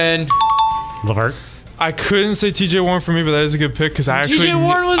Warren. Levert. I couldn't say TJ Warren for me, but that is a good pick because I actually TJ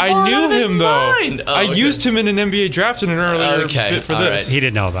Warren was I born knew out of his him though. mind. Oh, I okay. used him in an NBA draft in an earlier Okay, bit for all this. right. He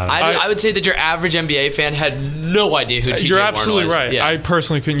didn't know about it. I would say that your average NBA fan had no idea who TJ You're Warren absolutely was. right. Yeah. I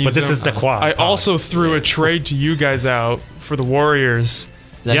personally couldn't use But this him. is the quad. I pod. also threw a trade to you guys out for the Warriors.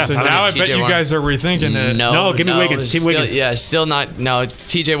 That's So Yeah, now I TJ bet you Warren. guys are rethinking it. No, give me Wiggins. Team still, Wiggins. Yeah, still not. No,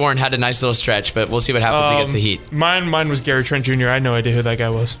 TJ Warren had a nice little stretch, but we'll see what happens against the Heat. Mine was Gary Trent Jr. I had no idea who that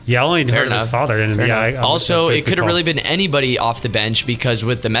guy was. Yeah, I only Fair heard of his enough. father. And Fair yeah, enough. Also, it could have really been anybody off the bench because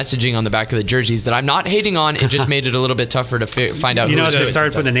with the messaging on the back of the jerseys that I'm not hating on, it just made it a little bit tougher to find out You who know, was they who.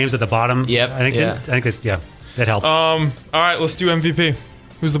 started putting the names at the bottom. Yep, I think. yeah. I think this. Yeah, that helped. All right, let's do MVP.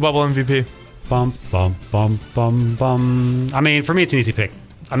 Who's the bubble MVP? Bum bum bum bum bum. I mean, for me, it's an easy pick.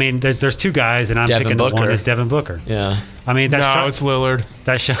 I mean, there's two guys, and I'm Devin picking the one Booker. that's Devin Booker. Yeah. I mean, that No, shot, it's Lillard.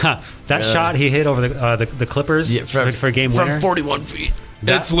 that shot he hit over the Clippers Yeah, for game winner. from 41 feet.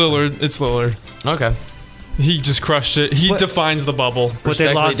 It's Lillard. It's Lillard. Okay. He just crushed it. He But- defines the bubble. But they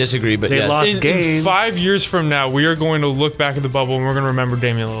Respectfully lost. disagree, but they yes. lost In game. 5 years from now, we are going to look back at the bubble and we're going to remember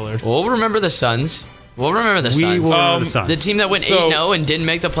Damian Lillard. We'll remember the Suns. We'll remember the We Suns. will remember the Suns. The team that went 8-0 and didn't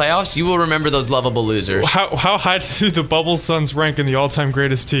make the playoffs, you will remember those lovable losers. How high do the bubble Suns rank in the all-time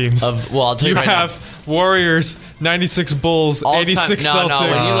greatest teams? I'll tell you right have Warriors, 96 Bulls, 86 Celtics. No,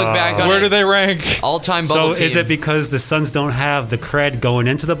 when you look back on where do they rank? All-time bubble So team. is it because the Suns don't have the cred going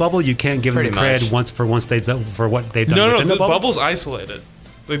into the bubble? You can't give them the Pretty cred much. for what they've done No, within the the bubble? bubble's isolated.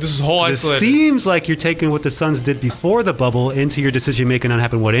 Like, this is whole It isolated. seems like you're taking what the Suns did before the bubble into your decision making on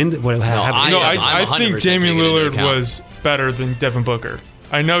happened. What happened? I think 100% Damian taking it into Lillard account. was better than Devin Booker.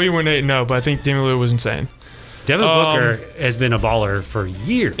 I know he went 8-0, but I think Damian Lillard was insane. Devin Booker has been a baller for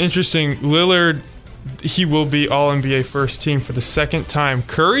years. Interesting. Lillard, he will be All-NBA first team for the second time.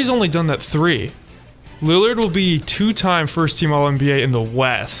 Curry's only done that 3. Lillard will be 2-time first-team All-NBA in the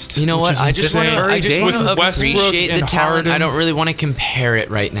West. You know which what? is I just want insane. to With Westbrook appreciate the and talent. Harden. I don't really want to compare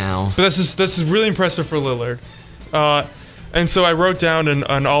it right now. But this is really impressive for Lillard. And so I wrote down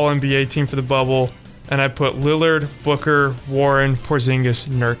an All-NBA team for the bubble, and I put Lillard, Booker, Warren, Porzingis,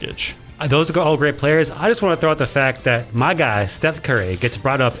 Nurkic. Those are all great players. I just want to throw out the fact that my guy, Steph Curry, gets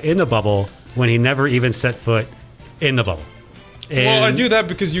brought up in the bubble when he never even set foot in the bubble. Well, I And- do that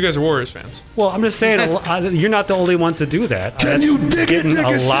because you guys are Warriors fans. Well, I'm just saying, you're not the only one to do that. Can you dig it, getting a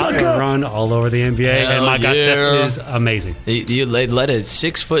nigga, lot of sucker? run all over the NBA, and Hell my guy yeah. Steph is amazing. You let a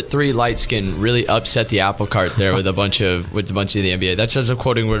 6'3" light skin really upset the apple cart there with a bunch of the NBA. That's just a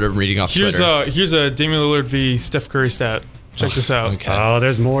quoting word I'm reading off Twitter. Here's a Damian Lillard v. Steph Curry stat. Check this out. Okay. Oh,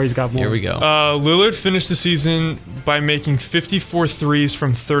 there's more. He's got more. Here we go. Lillard finished the season by making 54 threes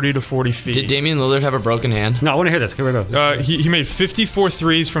from 30 to 40 feet. Did Damian Lillard have a broken hand? No, I want to hear this. Here we go. He made 54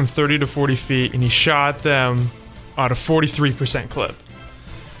 threes from 30 to 40 feet, and he shot them at a 43% clip.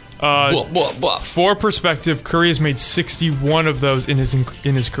 Blah, blah, blah. For perspective, Curry has made 61 of those in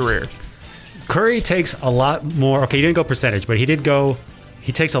his career. Curry takes a lot more. Okay, he didn't go percentage, but he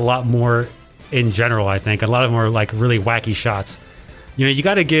takes a lot more in general, I think. A lot of them are like really wacky shots. You know, you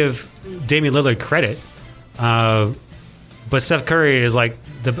got to give Damian Lillard credit. But Steph Curry is like,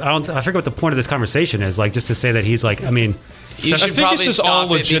 I forget what the point of this conversation is. Like, just to say that he's like, I mean, You I should think it's probably just all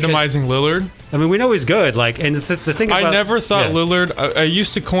stop it because- legitimizing Lillard. we know he's good. Like, and the thing about I never thought yeah. Lillard. I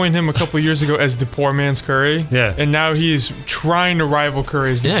used to coin him a couple years ago as the poor man's Curry. Yeah. And now he's trying to rival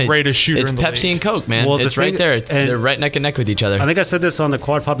Curry as the greatest shooter It's in the Pepsi league. and Coke, man. Well, the it's right thing- there. and- They're right neck and neck with each other. I think I said this on the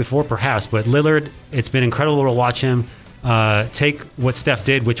quad pod before, perhaps, but Lillard, it's been incredible to watch him take what Steph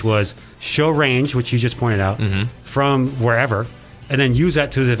did, which was show range, which you just pointed out, from wherever, and then use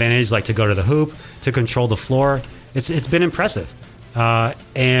that to his advantage, like to go to the hoop, to control the floor. It's been impressive,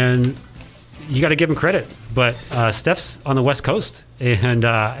 and you got to give him credit. But Steph's on the West Coast,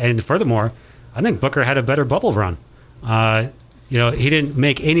 and furthermore, I think Booker had a better bubble run. He didn't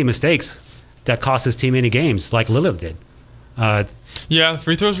make any mistakes that cost his team any games like Lillard did. Yeah,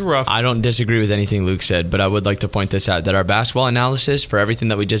 free throws were rough. I don't disagree with anything Luke said, but I would like to point this out, that our basketball analysis for everything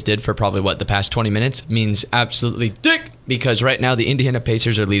that we just did for probably, the past 20 minutes means absolutely dick, because right now the Indiana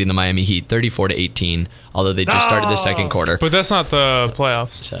Pacers are leading the Miami Heat 34-18, although they just started the second quarter. But that's not the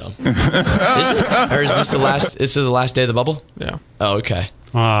playoffs. So, is it? Or is this the last? This is the last day of the bubble? Yeah. Oh, okay.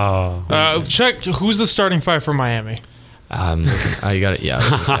 Oh, Check who's the starting five for Miami. I got it. Yeah, I was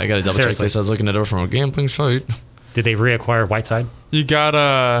gonna say, I got to double check Seriously. this. I was looking at it from a gambling site. did they reacquire Whiteside? You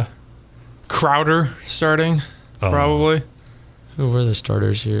got Crowder starting, probably. Who were the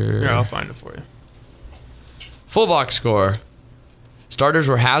starters here? Yeah, I'll find it for you. Full box score. Starters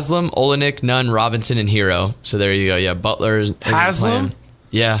were Haslam, Olenek, Nunn, Robinson, and Hero. So there you go. Yeah, Butler isn't Haslam? playing.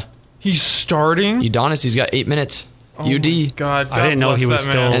 Yeah. He's starting. Udonis, he's got 8 minutes. Oh UD. my God, I didn't know bless he was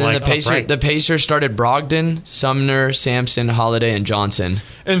that still- man. And then like, upright. the Pacers started Brogdon, Sumner, Sampson, Holiday, and Johnson.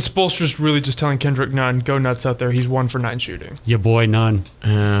 And Spoelstra's really just telling Kendrick Nunn, go nuts out there. He's 1 for 9 shooting. Your boy Nunn.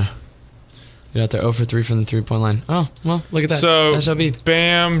 Get out there 0 for 3 from the three-point line. Oh, well, look at that. So, SLB.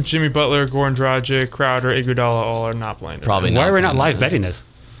 Bam, Jimmy Butler, Goran Dragic, Crowder, Iguodala all are not playing. Probably Why not. are we not playing live that. betting this?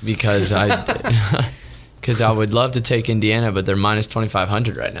 Because I would love to take Indiana, but they're minus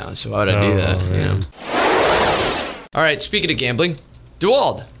 2,500 right now. So why would I do that? You man. know? All right, speaking of gambling,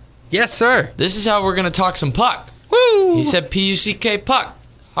 Duwald, Yes, sir. this is how we're going to talk some puck. Woo! He said P-U-C-K, puck.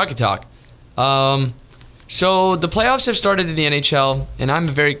 Hockey talk. So the playoffs have started in the NHL, and I'm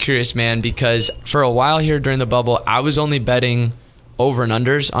a very curious man because for a while here during the bubble, I was only betting over and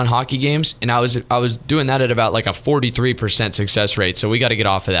unders on hockey games, and I was doing that at about like a 43% success rate. So we got to get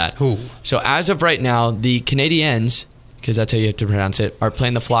off of that. Ooh. So as of right now, the Canadiens, because that's how you have to pronounce it, are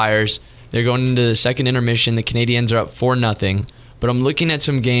playing the Flyers. They're going into the second intermission. The Canadiens are up 4-0. But I'm looking at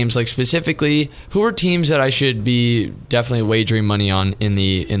some games, like specifically, who are teams that I should be definitely wagering money on in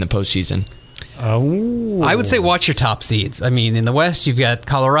the postseason? Oh, I would say watch your top seeds. I mean, in the West, you've got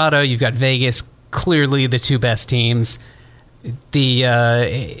Colorado, you've got Vegas, clearly the two best teams. The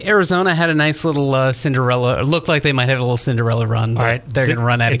Arizona had a nice little Cinderella. It looked like they might have a little Cinderella run, but All right, they're going to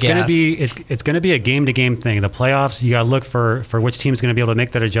run out of gas. It's going to be a game-to-game thing. The playoffs, you got to look for which team's going to be able to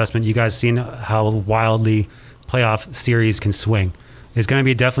make that adjustment. You guys seen how wildly playoff series can swing. It's going to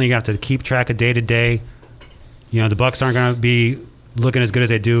be definitely you have to keep track of day to day. The Bucks aren't going to be looking as good as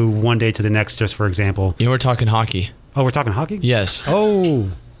they do one day to the next. Just for example, We're talking hockey. Oh, we're talking hockey. Yes. Oh.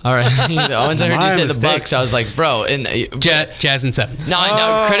 All right. Once I heard you say the mistake. Bucks, I was like, bro. And Jazz in 7.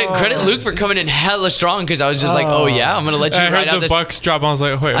 no, credit Luke for coming in hella strong because I was just like, oh yeah, I'm gonna let you I write heard out the this. Bucks drop. I was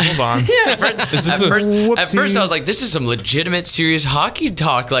like, wait, hold on. Yeah, at first Whoopsies. I was like, this is some legitimate, serious hockey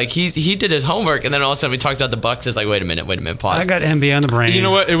talk. Like he did his homework, and then all of a sudden we talked about the Bucks. It's like, wait a minute, pause. I got NBA on the brain. You know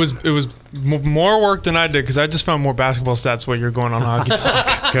what? It was more work than I did because I just found more basketball stats while you're going on hockey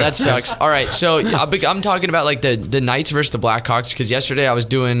talk. That sucks. All right, so I'm talking about like the Knights versus the Blackhawks because yesterday I was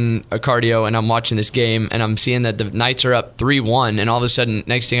doing a cardio and I'm watching this game and I'm seeing that the Knights are up 3-1 and all of a sudden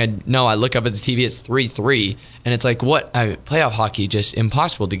next thing I know I look up at the TV, it's 3-3 and it's like playoff hockey, just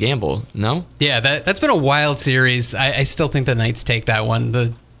impossible to gamble. No? Yeah, that's been a wild series. I still think the Knights take that one.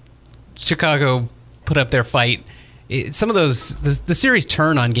 The Chicago put up their fight. Some of those the series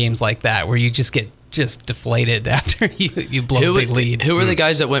turn on games like that where you just get deflated after you blow a big lead. Who were the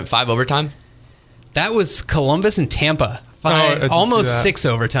guys that went 5 overtime? That was Columbus and Tampa. I did see Almost that. 6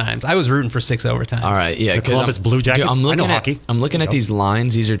 overtimes. I was rooting for 6 overtimes. All right, yeah. The Columbus Blue Jackets? I'm I looking know at hockey. I'm looking at these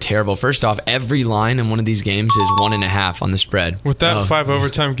lines. These are terrible. First off, every line in one of these games is 1.5 on the spread. With that 5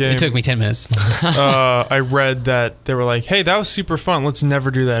 overtime game, It took me 10 minutes. I read that they were like, hey, that was super fun. Let's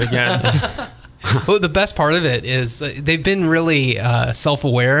never do that again. Well, the best part of it is they've been really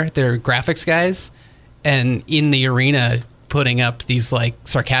self-aware. They're graphics guys, and in the arena putting up these like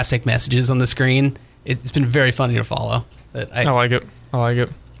sarcastic messages on the screen. It's been very funny to follow. I like it.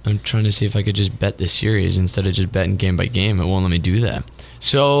 I'm trying to see if I could just bet the series instead of just betting game by game. It won't let me do that.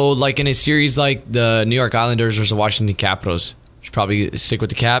 So, like in a series like the New York Islanders versus the Washington Capitals, you should probably stick with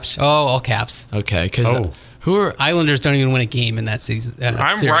the Caps. Oh, all caps. Okay, because who are Islanders don't even win a game in that season.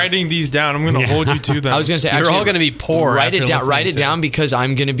 I'm series. writing these down. I'm going to hold you to them. I was going to say You're actually, all going to be poor. Write it after down. listening Write it to down because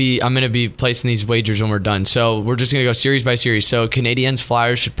I'm going to be placing these wagers when we're done. So we're just going to go series by series. So Canadiens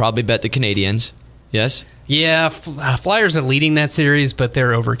Flyers should probably bet the Canadiens. Yes. Yeah, Flyers are leading that series, but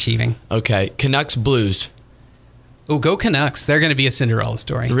they're overachieving. Okay. Canucks Blues. Oh, go Canucks. They're going to be a Cinderella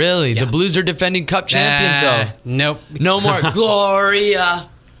story. Really? Yeah. The Blues are defending Cup champions, though. Nope. No more Gloria.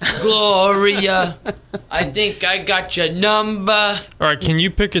 Gloria. I think I got your number. All right, can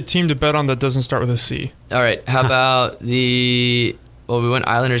you pick a team to bet on that doesn't start with a C? All right. How about we went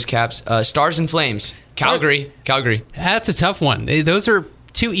Islanders, Caps, Stars and Flames. Calgary. That's a tough one. Those are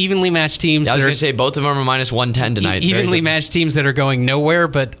two evenly matched teams. I was going to say both of them are minus 110 tonight. Very Evenly good. matched teams that are going nowhere,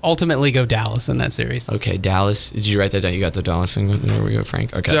 but ultimately go Dallas in that series. Okay, Dallas. Did you write that down? You got the Dallas thing? There we go,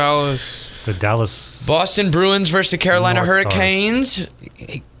 Frank. Okay. Dallas. The Dallas. Boston Bruins versus the Carolina North Stars. Hurricanes.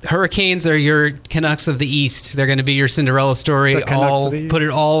 Hurricanes are your Canucks of the East. They're going to be your Cinderella story. The Canucks of the East. Put it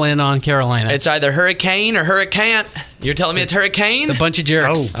all in on Carolina. It's either Hurricane or Hurricane. You're telling me it's Hurricane? a bunch of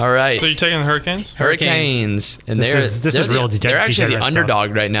jerks. All right. So you're taking the Hurricanes? Hurricanes. And This is real they're actually the degenerate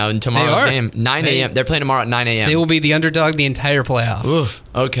underdog right now in tomorrow's They are. game. 9 a.m. They're playing tomorrow at 9 a.m. They will be the underdog the entire playoffs. Oof.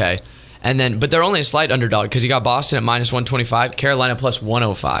 Okay. And then, but they're only a slight underdog because you got Boston at minus 125, Carolina plus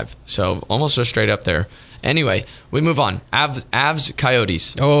 105. So almost so straight up there. Anyway, we move on. Avs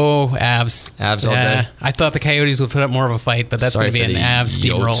Coyotes. Oh, Avs. Avs all day. I thought the Coyotes would put up more of a fight, but that's Sorry going to be for an the Avs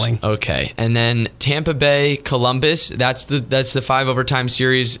steamrolling. Yokes. Okay. And then Tampa Bay, Columbus. That's the 5 overtime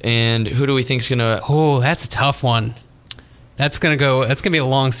series. And who do we think is going to... Oh, that's a tough one. That's going to be a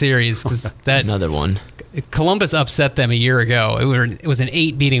long series because that Another one. Columbus upset them a year ago. It was an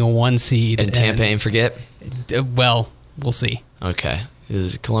 8 beating a 1 seed. And Tampa ain't forget? Well, we'll see. Okay.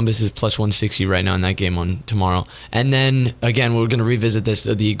 Columbus is plus 160 right now in that game on tomorrow. And then, again, we're going to revisit this,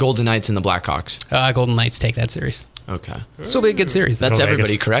 the Golden Knights and the Blackhawks. Golden Knights take that series. Okay. Still be a good series. That's Go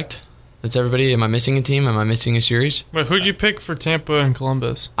everybody, Vegas. correct? That's everybody? Am I missing a team? Am I missing a series? Wait, who'd you pick for Tampa and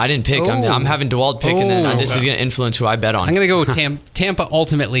Columbus? I didn't pick. I'm Oh. having DeWald pick, and then this Oh. is going to influence who I bet on. I'm going to go with Tampa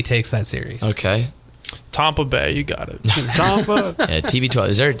ultimately takes that series. Okay. Tampa Bay, you got it. Tampa. Yeah,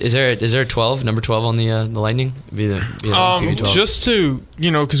 TB12. Is there a 12, number 12 on the Lightning? Be the TB12. Just to,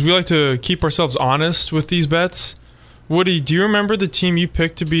 because we like to keep ourselves honest with these bets. Woody, do you remember the team you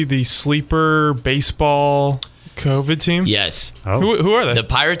picked to be the sleeper baseball COVID team? Yes. Oh. Who are they? The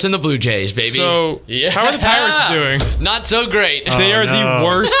Pirates and the Blue Jays, baby. So, how are the Pirates doing? Not so great. They are no. the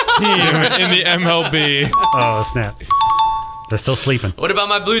worst team in the MLB. Oh, snap. They're still sleeping. What about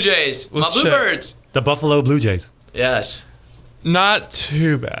my Blue Jays? Let's my Bluebirds. The Buffalo Blue Jays. Yes. Not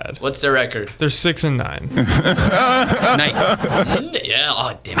too bad. What's their record? They're 6-9. Nice. Yeah.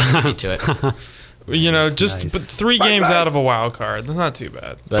 Oh, damn it. Beat me to it. You know, just nice. but 3 games out of a wild card. That's not too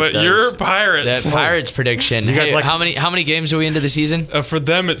bad. But But your Pirates. That Pirates prediction. You guys Hey, like- how many games are we into the season? For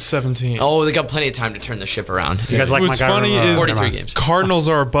them, it's 17. Oh, they got plenty of time to turn the ship around. You guys like What's my guy funny from, is 43 games. Cardinals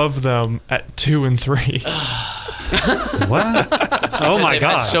are above them at 2-3. What? Oh my They've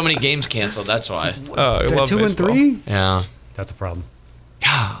had god. so many games canceled. That's why. I They're love 2 and baseball. 3. Yeah. That's a problem.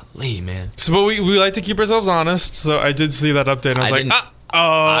 Golly, man. So, but we like to keep ourselves honest. So I did see that update. And I was like,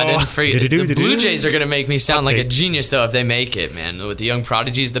 I didn't forget. Did-do, The Blue did-do. Jays are going to make me sound like a Update. genius, though, if they make it, man. With the young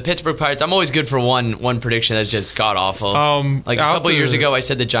prodigies, the Pittsburgh Pirates. I'm always good for one prediction that's just god awful. Like a I'll couple have years to- ago, I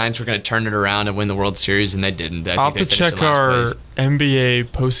said the Giants were going to turn it around and win the World Series, and they didn't. I I'll have think to they finished check in last our place. NBA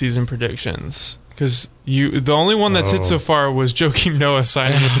postseason predictions because the only one that's hit Oh. so far was Joakim Noah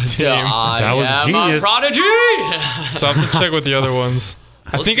signing with the team. That was genius. prodigy. So I'll have to check with the other ones.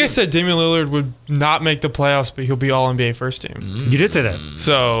 I We'll think I see. said Damian Lillard would not make the playoffs, but he'll be All NBA first team. You did say that.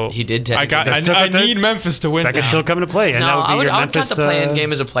 So He did I technically. need Memphis to win. That could now. still come into play. And No, that would be I would your count Memphis, the play-in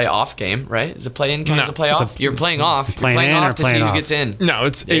game as a playoff game, right? Is a play-in count No. as a playoff? It's You're playing off. You're playing playing in or off to see playing who off? gets in. No,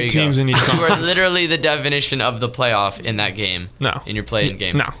 it's There 8 you teams go. in each You are conference. literally the definition of the playoff in that game. No. In your play-in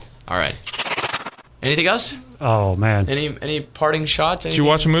game. No. All right. Anything else? Oh man. Any parting shots? Did you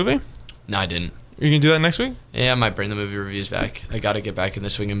watch a movie? No, I didn't. You can do that next week. Yeah, I might bring the movie reviews back. I got to get back in the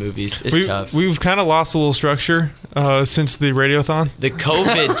swing of movies. It's tough. We've kind of lost a little structure since the radiothon. The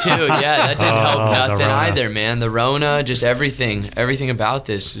COVID too, yeah, that didn't help the nothing Rona. either, man. The Rona, just everything about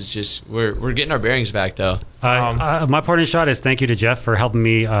this is just we're getting our bearings back though. My parting shot is thank you to Jeff for helping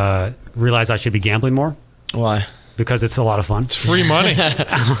me realize I should be gambling more Why? because it's a lot of fun. It's free money.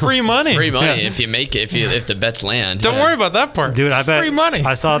 It's free money. Free money if you make it, if the bets land. Don't worry about that part. Dude, It's I bet free money.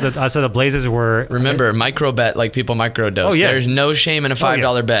 I saw the Blazers were. Remember, micro bet like people microdose. Oh, yeah. There's no shame in a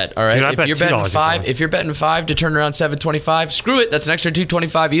 $5 bet. All right, Dude, I if bet you're betting $2 five, before. if you're betting 5 to turn around 725, screw it. That's an extra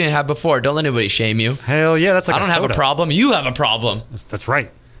 225 you didn't have before. Don't let anybody shame you. Hell yeah, that's like I don't have a soda. problem. You have a problem. That's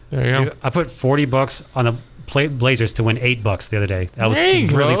right. There you go. Dude, I put $40 on the Blazers to win $8 the other day. That was There you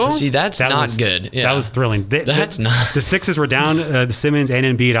really go. See, that's that not was- good. Yeah. That was thrilling. That's not- The Sixers were down. The Simmons and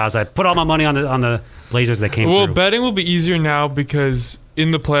Embiid. I was like, put all my money on the Blazers that came Well, through. betting will be easier now because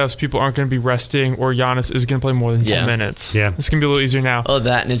in the playoffs, people aren't going to be resting, or Giannis is going to play more than 10 Yeah. minutes. Yeah. It's going to be a little easier now. Oh,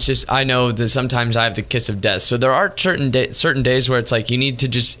 that, and it's just, I know that sometimes I have the kiss of death. So there are certain days where it's like you need to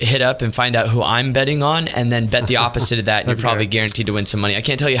just hit up and find out who I'm betting on and then bet the opposite of that, and you're That's probably fair. guaranteed to win some money. I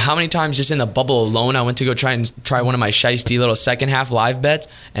can't tell you how many times just in the bubble alone I went to go try one of my shiesty little second half live bets,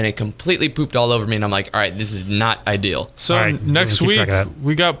 and it completely pooped all over me, and I'm like, all right, this is not ideal. So All right, next we'll keep week, track of that.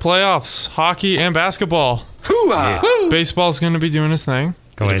 we got playoffs, hockey and basketball. Baseball's going to be doing its thing.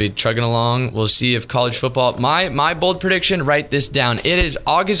 Go Going to A's. be trugging along. We'll see if college football. My bold prediction. Write this down. It is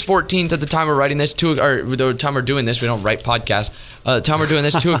August 14th at the time we're writing this. Or the time we're doing this. We don't write podcasts. The time we're doing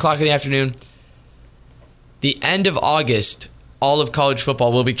this, 2:00 in the afternoon. The end of August, all of college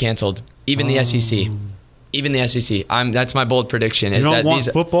football will be canceled. Even the SEC. Even the SEC. That's my bold prediction. You Is don't that want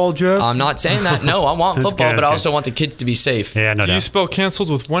these? football, Jeff? I'm not saying that. No, I want That's football, good, but that's I also good. want the kids to be safe. yeah, no Do you doubt. spell canceled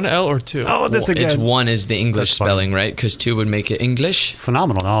with one L or two? Oh, this again. It's one is the English That's funny. spelling, right? Because 2 would make it English.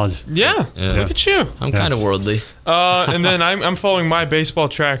 Phenomenal knowledge. Yeah. Yeah. Look at you. I'm Yeah. kind of worldly. And then I'm following my baseball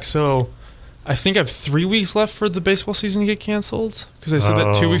track, so I think I have 3 weeks left for the baseball season to get canceled because I said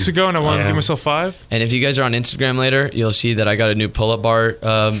that 2 weeks ago, and I wanted to yeah. give myself 5. And if you guys are on Instagram later, you'll see that I got a new pull-up bar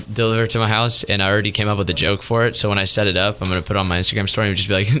delivered to my house, and I already came up with a joke for it. So when I set it up, I'm going to put it on my Instagram story and just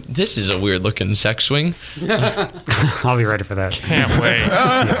be like, this is a weird-looking sex swing. I'll be ready for that. Can't wait.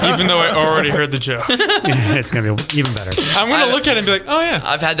 Even though I already heard the joke. It's gonna be even better. I'm going to look at it and be like, oh, yeah.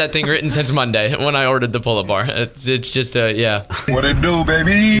 I've had that thing written since Monday when I ordered the pull-up bar. It's just, yeah. What it do,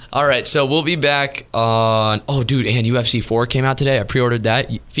 baby? All right, so we'll be back on... Oh, dude, and UFC 4 came out today. I pre-ordered that.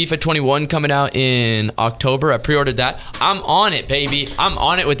 FIFA 21 coming out in October. I pre-ordered that. I'm on it, baby. I'm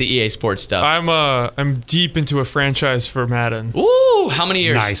on it with the EA Sports stuff. I'm deep into a franchise for Madden. Ooh, how many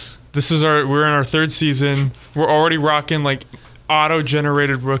years? Nice. We're in our 3rd season. We're already rocking like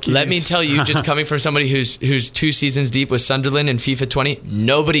auto-generated rookies. Let me tell you, just coming from somebody who's 2 seasons deep with Sunderland and FIFA 20,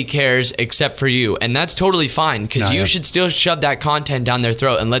 nobody cares except for you. And that's totally fine because No, you yeah. should still shove that content down their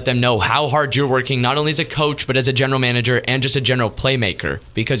throat and let them know how hard you're working, not only as a coach, but as a general manager and just a general playmaker,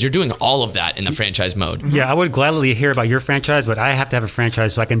 because you're doing all of that in the franchise mode. Yeah, I would gladly hear about your franchise, but I have to have a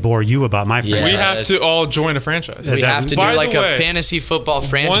franchise so I can bore you about my Yeah. franchise. We have Yes. to all join a franchise. We have to do By the like way, a fantasy football One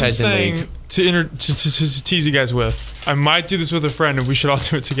franchising thing league. to tease you guys with, I might do this with a friend, and we should all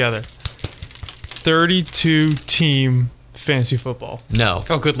do it together. 32-team fantasy football. No.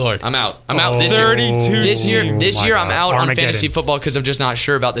 Oh, good Lord. I'm out. I'm out this year. 32 This year, teams. I'm out on Armageddon. fantasy football because I'm just not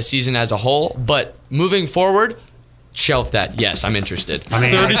sure about the season as a whole. But moving forward, shelf that. Yes, I'm interested. I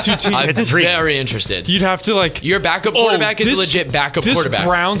mean, 32 teams. I'm It's intriguing. very interested. You'd have to like. Your backup quarterback is a legit backup quarterback. This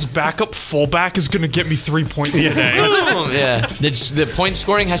Browns backup fullback is going to get me 3 points today. Yeah, the point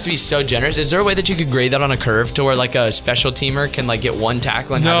scoring has to be so generous. Is there a way that you could grade that on a curve to where like a special teamer can like get one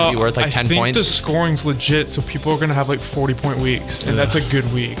tackle and have it be worth like 10 I think points? the scoring's legit, so people are going to have like 40-point weeks, and that's a good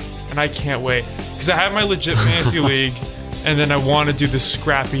week. And I can't wait because I have my legit fantasy league, and then I want to do this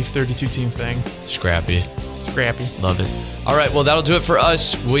scrappy 32-team thing. Scrappy. Love it. All right, well, that'll do it for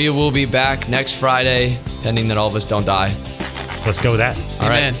us. We will be back next Friday, pending that all of us don't die. Let's go with that. All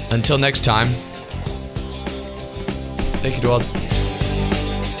right, Amen. until next time. Thank you to all.